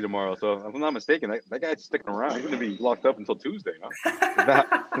holiday tomorrow, so if I'm not mistaken, that guy's sticking around. He's gonna be locked up until Tuesday, no?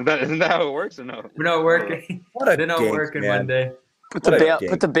 Isn't that how it works or no? We're not working. What a They're not dink, working man. Monday. put What a the bail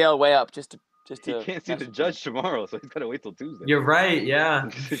dink. put the bail way up just to He can't see the judge tomorrow, so he's gotta wait till Tuesday. You're right. Yeah.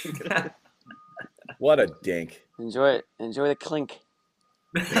 What a dink. enjoy it. Enjoy the clink.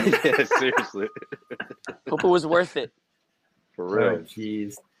 Yeah, seriously. Hope it was worth it. For Oh, real.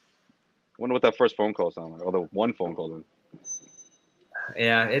 jeez. Wonder what that first phone call sounded like. Although one phone call then.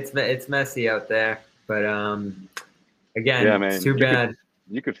 Yeah, it's messy out there, but again, Yeah, man. it's too bad.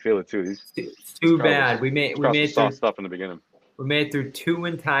 You could feel it too. It's too bad. We made saw through, stuff in the beginning. we made through 2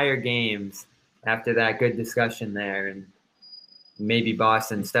 entire games after that good discussion there, and maybe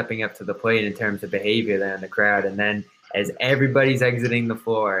Boston stepping up to the plate in terms of behavior there in the crowd, and then as everybody's exiting the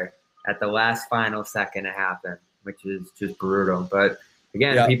floor at the last final second it happened, which is just brutal. But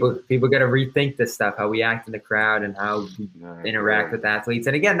again, Yeah. people got to rethink this stuff, how we act in the crowd and how we interact with athletes.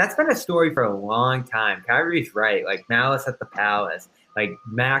 And again, that's been a story for a long time. Kyrie's right. Like Malice at the Palace, like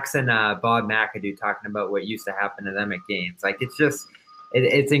Max and Bob McAdoo talking about what used to happen to them at games. Like it's just,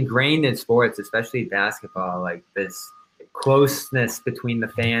 it's ingrained in sports, especially basketball, like this closeness between the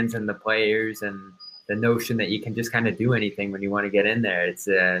fans and the players and the notion that you can just kind of do anything when you want to get in there.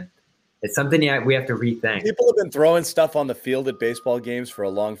 It's something we have to rethink. People have been throwing stuff on the field at baseball games for a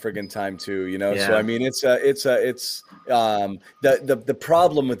long friggin' time too, you know. So Yeah. I mean, it's the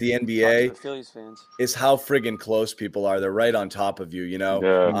problem with the The NBA Phillies fans. is how friggin' close people are. They're right on top of you, you know.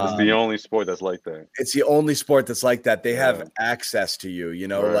 Yeah, it's the only sport that's like that. It's the only sport that's like that. They have access to you, you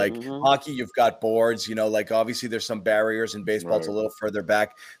know, Right. like Mhm. hockey, you've got boards, you know, like obviously there's some barriers in baseball. It's a Right. little further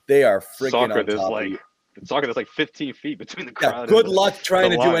back. They are friggin' Soccer, on there's top of like you. soccer, that's like 15 feet between the Yeah, crowd. good and luck trying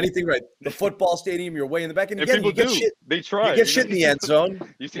the to do line. anything right. The football stadium, you're way in the back, and And again, people you get do. shit. They try. You get shit in the end zone.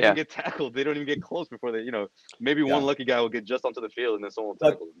 You see them get tackled. They don't even get close before they, maybe one lucky guy will get just onto the field and then someone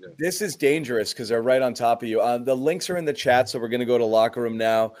will tackle them. Yeah. This is dangerous because they're right on top of you. The links are in the chat, so we're going to go to Locker Room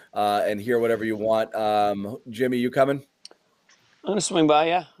now and hear whatever you want. Jimmy, you coming? I'm going to swing by,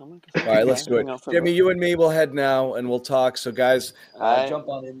 yeah. All right, let's do it. Jimmy, you and me will head now, and we'll talk. So, guys, jump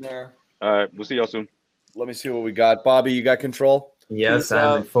on in there. All right, we'll see y'all soon. Let me see what we got. Bobby, you got control? Yes,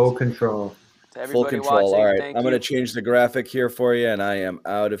 I'm in full control. Full control. All right, I'm going to change the graphic here for you, and I am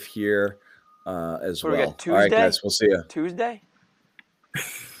out of here as What do we well. got, Tuesday? All right, guys, we'll see you. Tuesday?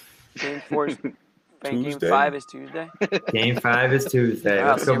 Game 4 is Game Tuesday? 5 is Tuesday? Game 5 is Tuesday.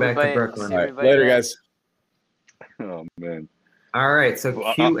 Let's go back to Brooklyn. All right, later, guys. Oh, man. All right, so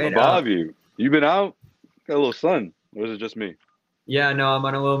cue it up. Bobby, you been out? Got a little sun. Or is it just me? Yeah, no, I'm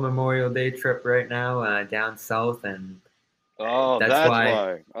on a little Memorial Day trip right now down south, and that's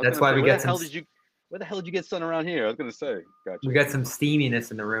why. That's why we got some. Where the hell did you get sun around here? I was gonna say. Gotcha. We got some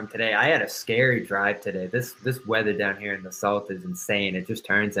steaminess in the room today. I had a scary drive today. This weather down here in the south is insane. It just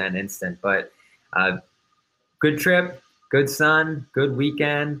turns on instant. But good trip, good sun, good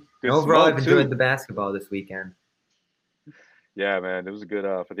weekend. Good Overall, smoke, I've enjoyed too. the basketball this weekend. Yeah, man, it was good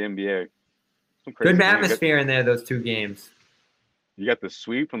for the NBA. Some Good crazy atmosphere in there. Those 2 games. You got the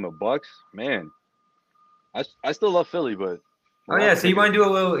sweep from the Bucks, man. I still love Philly, but Oh yeah, so you want to do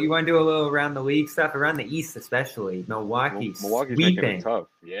a little around the league stuff, around the East especially. Milwaukee's making sweeping it tough.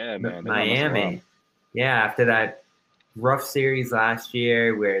 Yeah, man. Miami. Yeah, after that rough series last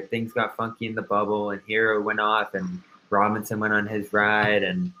year where things got funky in the bubble and Hero went off and Robinson went on his ride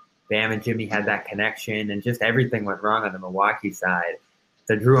and Bam and Jimmy had that connection and just everything went wrong on the Milwaukee side.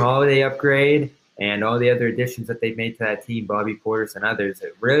 The Drew Holiday upgrade and all the other additions that they've made to that team, Bobby Portis and others,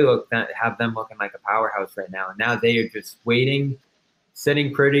 it really have them looking like a powerhouse right now. And now they are just waiting,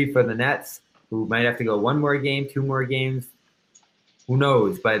 sitting pretty for the Nets, who might have to go 1 more game, 2 more games. Who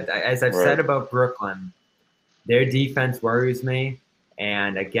knows? But as I've said about Brooklyn, their defense worries me.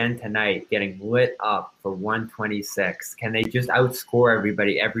 And again tonight, getting lit up for 126. Can they just outscore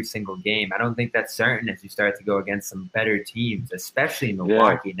everybody every single game? I don't think that's certain as you start to go against some better teams, especially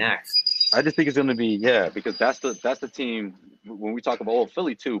Milwaukee next. I just think it's going to be because that's the team when we talk about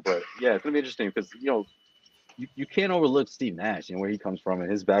Philly too. But yeah, it's going to be interesting because you can't overlook Steve Nash and where he comes from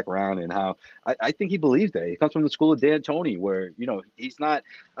and his background and how I think he believes that he comes from the school of D'Antoni, where he's not.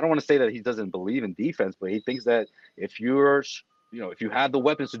 I don't want to say that he doesn't believe in defense, but he thinks that if you have the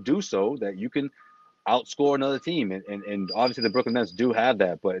weapons to do so, that you can outscore another team. And obviously the Brooklyn Nets do have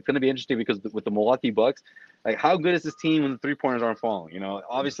that, but it's going to be interesting because with the Milwaukee Bucks, like how good is this team when the 3-pointers aren't falling?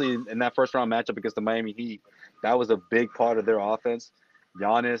 Obviously in that first round matchup against the Miami Heat, that was a big part of their offense.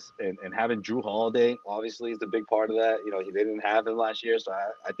 Giannis and having Drew Holiday obviously is a big part of that. They didn't have him last year, so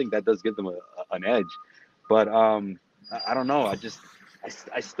I think that does give them an edge. But I don't know.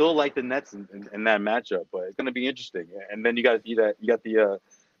 I still like the Nets in that matchup, but it's going to be interesting. And then you got the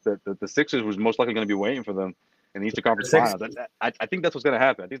Sixers, was most likely going to be waiting for them in the Eastern Conference Finals. I think that's what's going to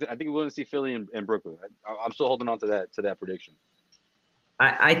happen. I think we're going to see Philly and Brooklyn. I'm still holding on to that prediction.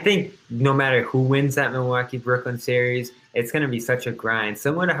 I think no matter who wins that Milwaukee-Brooklyn series, it's going to be such a grind,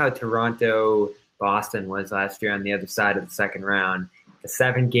 similar to how Toronto-Boston was last year on the other side of the second round. The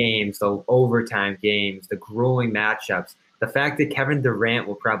 7 games, the overtime games, the grueling matchups. The fact that Kevin Durant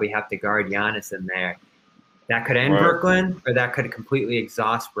will probably have to guard Giannis in there, that could end Brooklyn or that could completely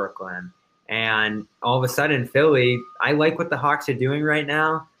exhaust Brooklyn. And all of a sudden, Philly, I like what the Hawks are doing right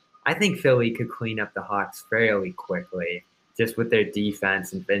now. I think Philly could clean up the Hawks fairly quickly, just with their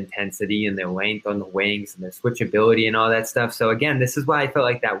defense and intensity and their length on the wings and their switchability and all that stuff. So, again, this is why I felt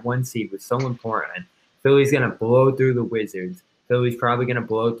like that 1 seed was so important. Philly's going to blow through the Wizards. Philly's probably going to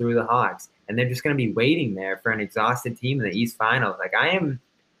blow through the Hawks. And they're just going to be waiting there for an exhausted team in the East Finals. Like, I'm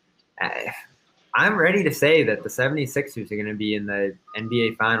ready to say that the 76ers are going to be in the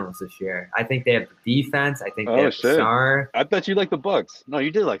NBA Finals this year. I think they have the defense. I think they have the star. I thought you liked the Bucks. No, you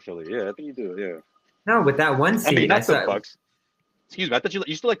did like Philly. Yeah, I think you do. Yeah. No, with that 1 seed. Not the Bucks. Excuse me. I thought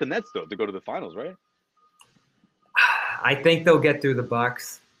you still like the Nets, though, to go to the finals, right? I think they'll get through the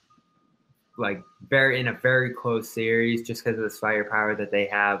Bucks, like in a very close series, just because of this firepower that they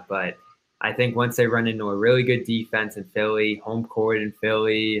have. But I think once they run into a really good defense in Philly, home court in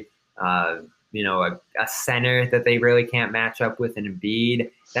Philly, a center that they really can't match up with in Embiid,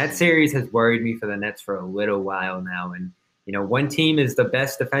 that series has worried me for the Nets for a little while now. And one team is the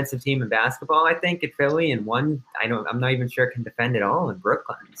best defensive team in basketball, I think, at Philly, and one I'm not even sure can defend it all in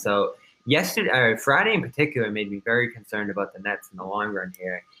Brooklyn. So Friday in particular made me very concerned about the Nets in the long run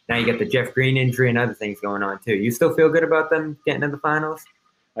here. now you get the Jeff Green injury and other things going on too. You still feel good about them getting to the finals?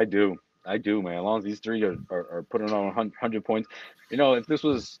 I do, man. As long as these three are putting on 100 points, if this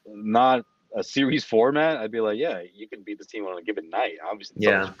was not a series format, I'd be like, yeah, you can beat this team on a given night. Obviously,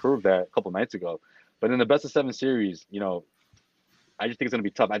 someone proved that a couple nights ago. But in the best of 7 series, I just think it's going to be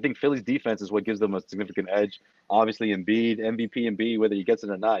tough. I think Philly's defense is what gives them a significant edge. Obviously, Embiid, MVP Embiid, whether he gets it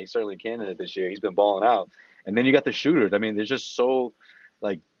or not, he's certainly a candidate this year. He's been balling out. And then you got the shooters. I mean, they're just so,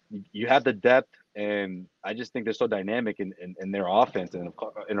 you have the depth, and I just think they're so dynamic in their offense. And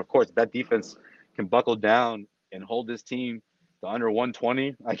of course, that defense can buckle down and hold this team to under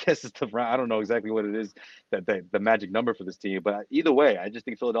 120. I guess it's I don't know exactly what it is, that the magic number for this team. But either way, I just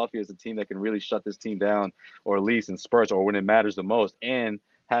think Philadelphia is a team that can really shut this team down, or at least in spurts or when it matters the most, and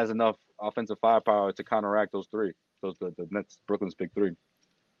has enough offensive firepower to counteract those three. The Nets, Brooklyn's big three.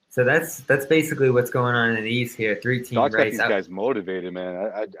 So that's basically what's going on in the East here. 3-team Doc's race. Got these guys motivated,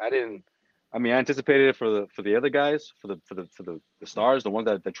 man. I didn't. I mean, I anticipated it for the other guys, for the stars, the ones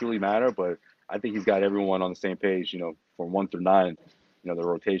that truly matter. But I think he's got everyone on the same page. From 1 through 9, the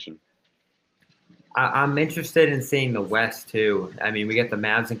rotation. I'm interested in seeing the West too. I mean, we got the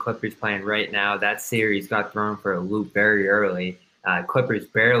Mavs and Clippers playing right now. That series got thrown for a loop very early. Clippers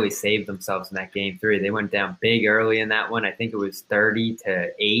barely saved themselves in that game 3. They went down big early in that one. I think it was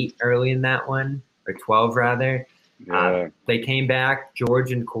 30-8 early in that one, or 12 rather. Yeah. They came back.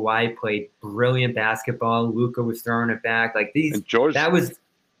 George and Kawhi played brilliant basketball. Luka was throwing it back. That was George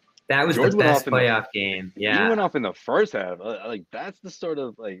the best playoff game. Yeah, he went off in the first half. That's the sort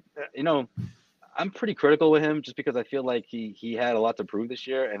of I'm pretty critical with him just because I feel like he had a lot to prove this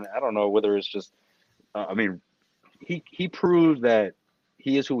year, and I don't know whether it's just he proved that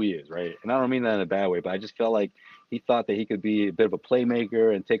he is who he is, right? And I don't mean that in a bad way, but I just felt like he thought that he could be a bit of a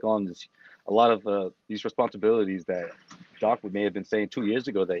playmaker and take on a lot of these responsibilities that Doc may have been saying 2 years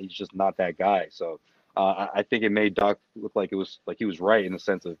ago that he's just not that guy. So I think it made Doc look like he was right in the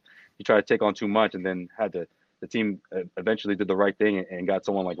sense of he tried to take on too much, and then had the team eventually did the right thing and got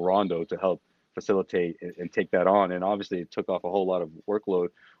someone like Rondo to help facilitate and take that on. And obviously it took off a whole lot of workload,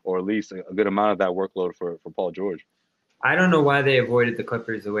 or at least a good amount of that workload for Paul George. I don't know why they avoided the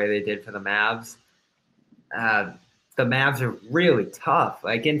Clippers the way they did for the Mavs. The Mavs are really tough.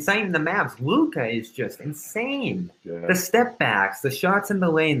 Insane the Mavs, Luka is just insane. Yeah. The step backs, the shots in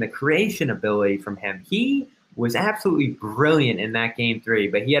the lane, the creation ability from him. He was absolutely brilliant in that game 3,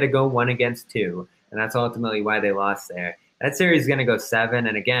 but he had to go 1 against 2, and that's ultimately why they lost there. That series is going to go 7,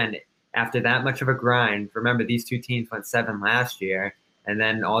 and again, after that much of a grind, remember these two teams went 7 last year, and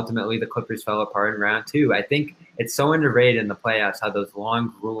then ultimately the Clippers fell apart in round 2. I think it's so underrated in the playoffs how those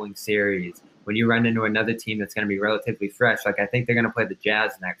long, grueling series, when you run into another team that's going to be relatively fresh, I think they're going to play the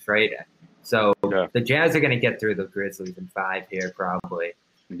Jazz next, right? So the Jazz are going to get through the Grizzlies in 5 here probably.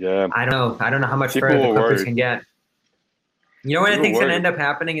 Yeah. I don't know how much further the Clippers can get. You know what I think's going to end up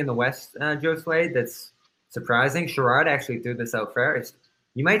happening in the West, Joe Slade, that's surprising? Sherrod actually threw this out first.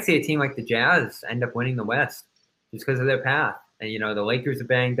 You might see a team like the Jazz end up winning the West just because of their path. And, the Lakers are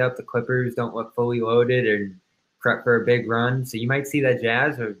banged up. The Clippers don't look fully loaded and prep for a big run. So you might see that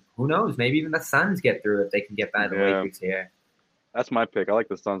Jazz, or who knows, maybe even the Suns get through if they can get by the Lakers here. That's my pick. I like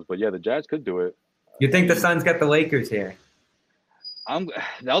the Suns, but the Jazz could do it. You think the Suns get the Lakers here? That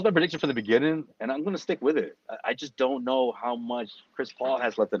was my prediction from the beginning, and I'm going to stick with it. I just don't know how much Chris Paul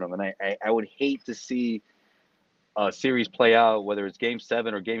has left in him, and I would hate to see a series play out, whether it's Game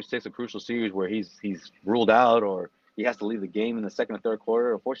 7 or Game 6, a crucial series where he's ruled out or he has to leave the game in the second or third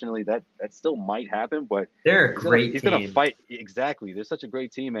quarter. Unfortunately, that still might happen, but they're a great team. He's going to fight. Exactly. They're such a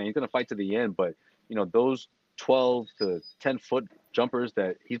great team, man. He's going to fight to the end, but those 12 to 10-foot jumpers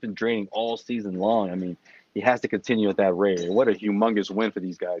that he's been draining all season long, I mean, he has to continue at that rate. What a humongous win for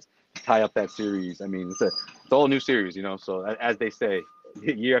these guys to tie up that series. I mean, it's all new series, So as they say,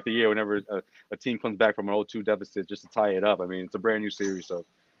 year after year, whenever a team comes back from an 0-2 deficit just to tie it up, I mean, it's a brand new series. So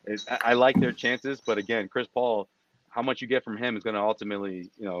I like their chances. But again, Chris Paul, how much you get from him is going to ultimately,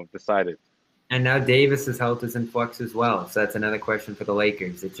 decide it. And now Davis's health is in flux as well. So that's another question for the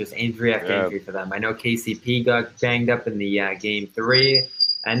Lakers. It's just injury after injury for them. I know KCP got banged up in the Game 3.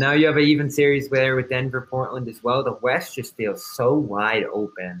 And now you have an even series there with Denver, Portland as well. The West just feels so wide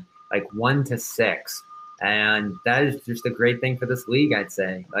open, 1-6. And that is just a great thing for this league, I'd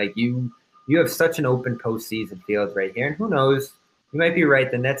say. You have such an open postseason field right here. And who knows, you might be right.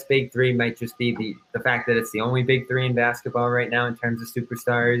 The Nets' big 3 might just be the fact that it's the only big 3 in basketball right now in terms of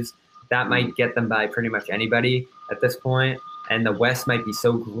superstars. That might get them by pretty much anybody at this point. And the West might be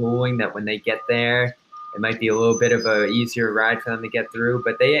so grueling that when they get there, it might be a little bit of an easier ride for them to get through.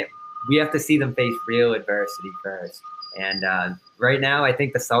 But we have to see them face real adversity first. And right now, I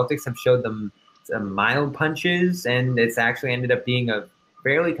think the Celtics have showed them some mild punches, and it's actually ended up being a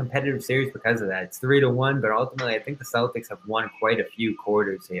fairly competitive series because of that. It's 3-1, but ultimately, I think the Celtics have won quite a few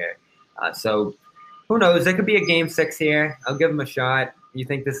quarters here. So who knows? There could be a Game 6 here. I'll give them a shot. You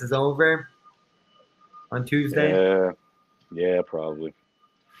think this is over on Tuesday? Yeah, probably.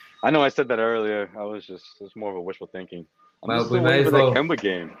 I know I said that earlier. It's more of a wishful thinking. I'm Well, just we still might waiting as for that well. Kemba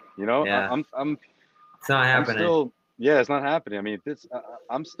game. You know, Yeah. It's not happening. It's not happening. I mean,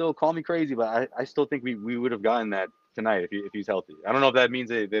 I'm still, call me crazy, but I still think we would have gotten that tonight if he's healthy. I don't know if that means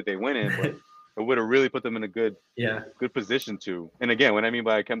that they win it, but it would have really put them in a good position to. And again, what I mean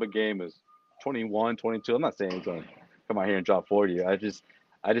by a Kemba game is 21, 22. I'm not saying he's going to come out here and drop 40. I just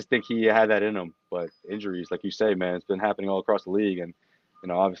think he had that in him. But injuries, like you say, man, it's been happening all across the league, and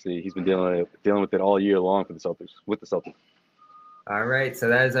obviously he's been dealing with it all year long for the Celtics. All right, so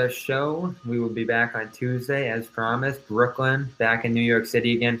that is our show. We will be back on Tuesday, as promised. Brooklyn back in New York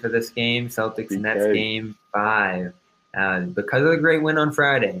City again for this game. Celtics Nets game 5. Because of the great win on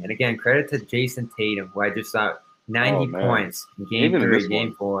Friday. And again, credit to Jason Tatum, who I just saw 90 points in game 3,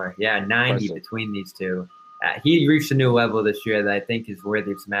 game 4. Yeah, 90 between these two. He reached a new level this year that I think is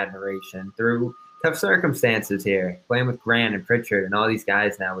worthy of some admiration through tough circumstances here, playing with Grant and Pritchard and all these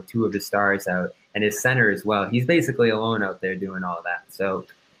guys now with 2 of his stars out and his center as well. He's basically alone out there doing all that. So,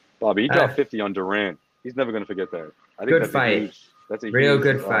 Bobby, he dropped 50 on Durant. He's never going to forget that. I think good that's fight. That's a real huge,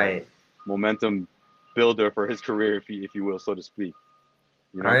 good fight. Momentum builder for his career, if you will, so to speak.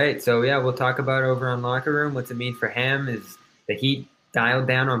 All right, so yeah, we'll talk about over on Locker Room. What's it mean for him? Is the Heat dialed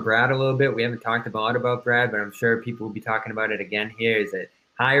down on Brad a little bit? We haven't talked a lot about Brad, but I'm sure people will be talking about it again here. Is it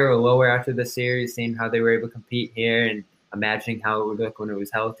higher or lower after the series, seeing how they were able to compete here and imagining how it would look when it was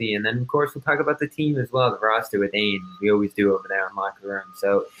healthy? And then, of course, we'll talk about the team as well, the roster with Ain. We always do over there on Locker Room.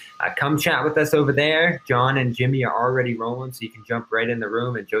 So come chat with us over there. John and Jimmy are already rolling, so you can jump right in the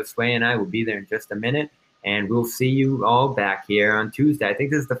room. And Joe Sway and I will be there in just a minute. And we'll see you all back here on Tuesday. I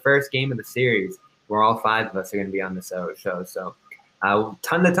think this is the first game of the series where all 5 of us are going to be on the show. So a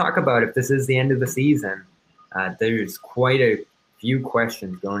ton to talk about if this is the end of the season. There's quite a few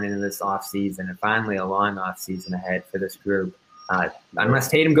questions going into this offseason, and finally a long offseason ahead for this group. Unless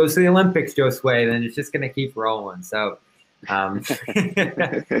Tatum goes to the Olympics, Joe Sway, then it's just going to keep rolling. So,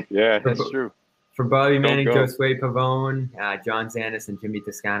 yeah, that's true. For Bobby Manning, Joe Sway Pavone, John Zanis, and Jimmy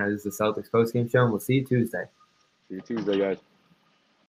Toscano, this is the Celtics postgame show, and we'll see you Tuesday. See you Tuesday, guys.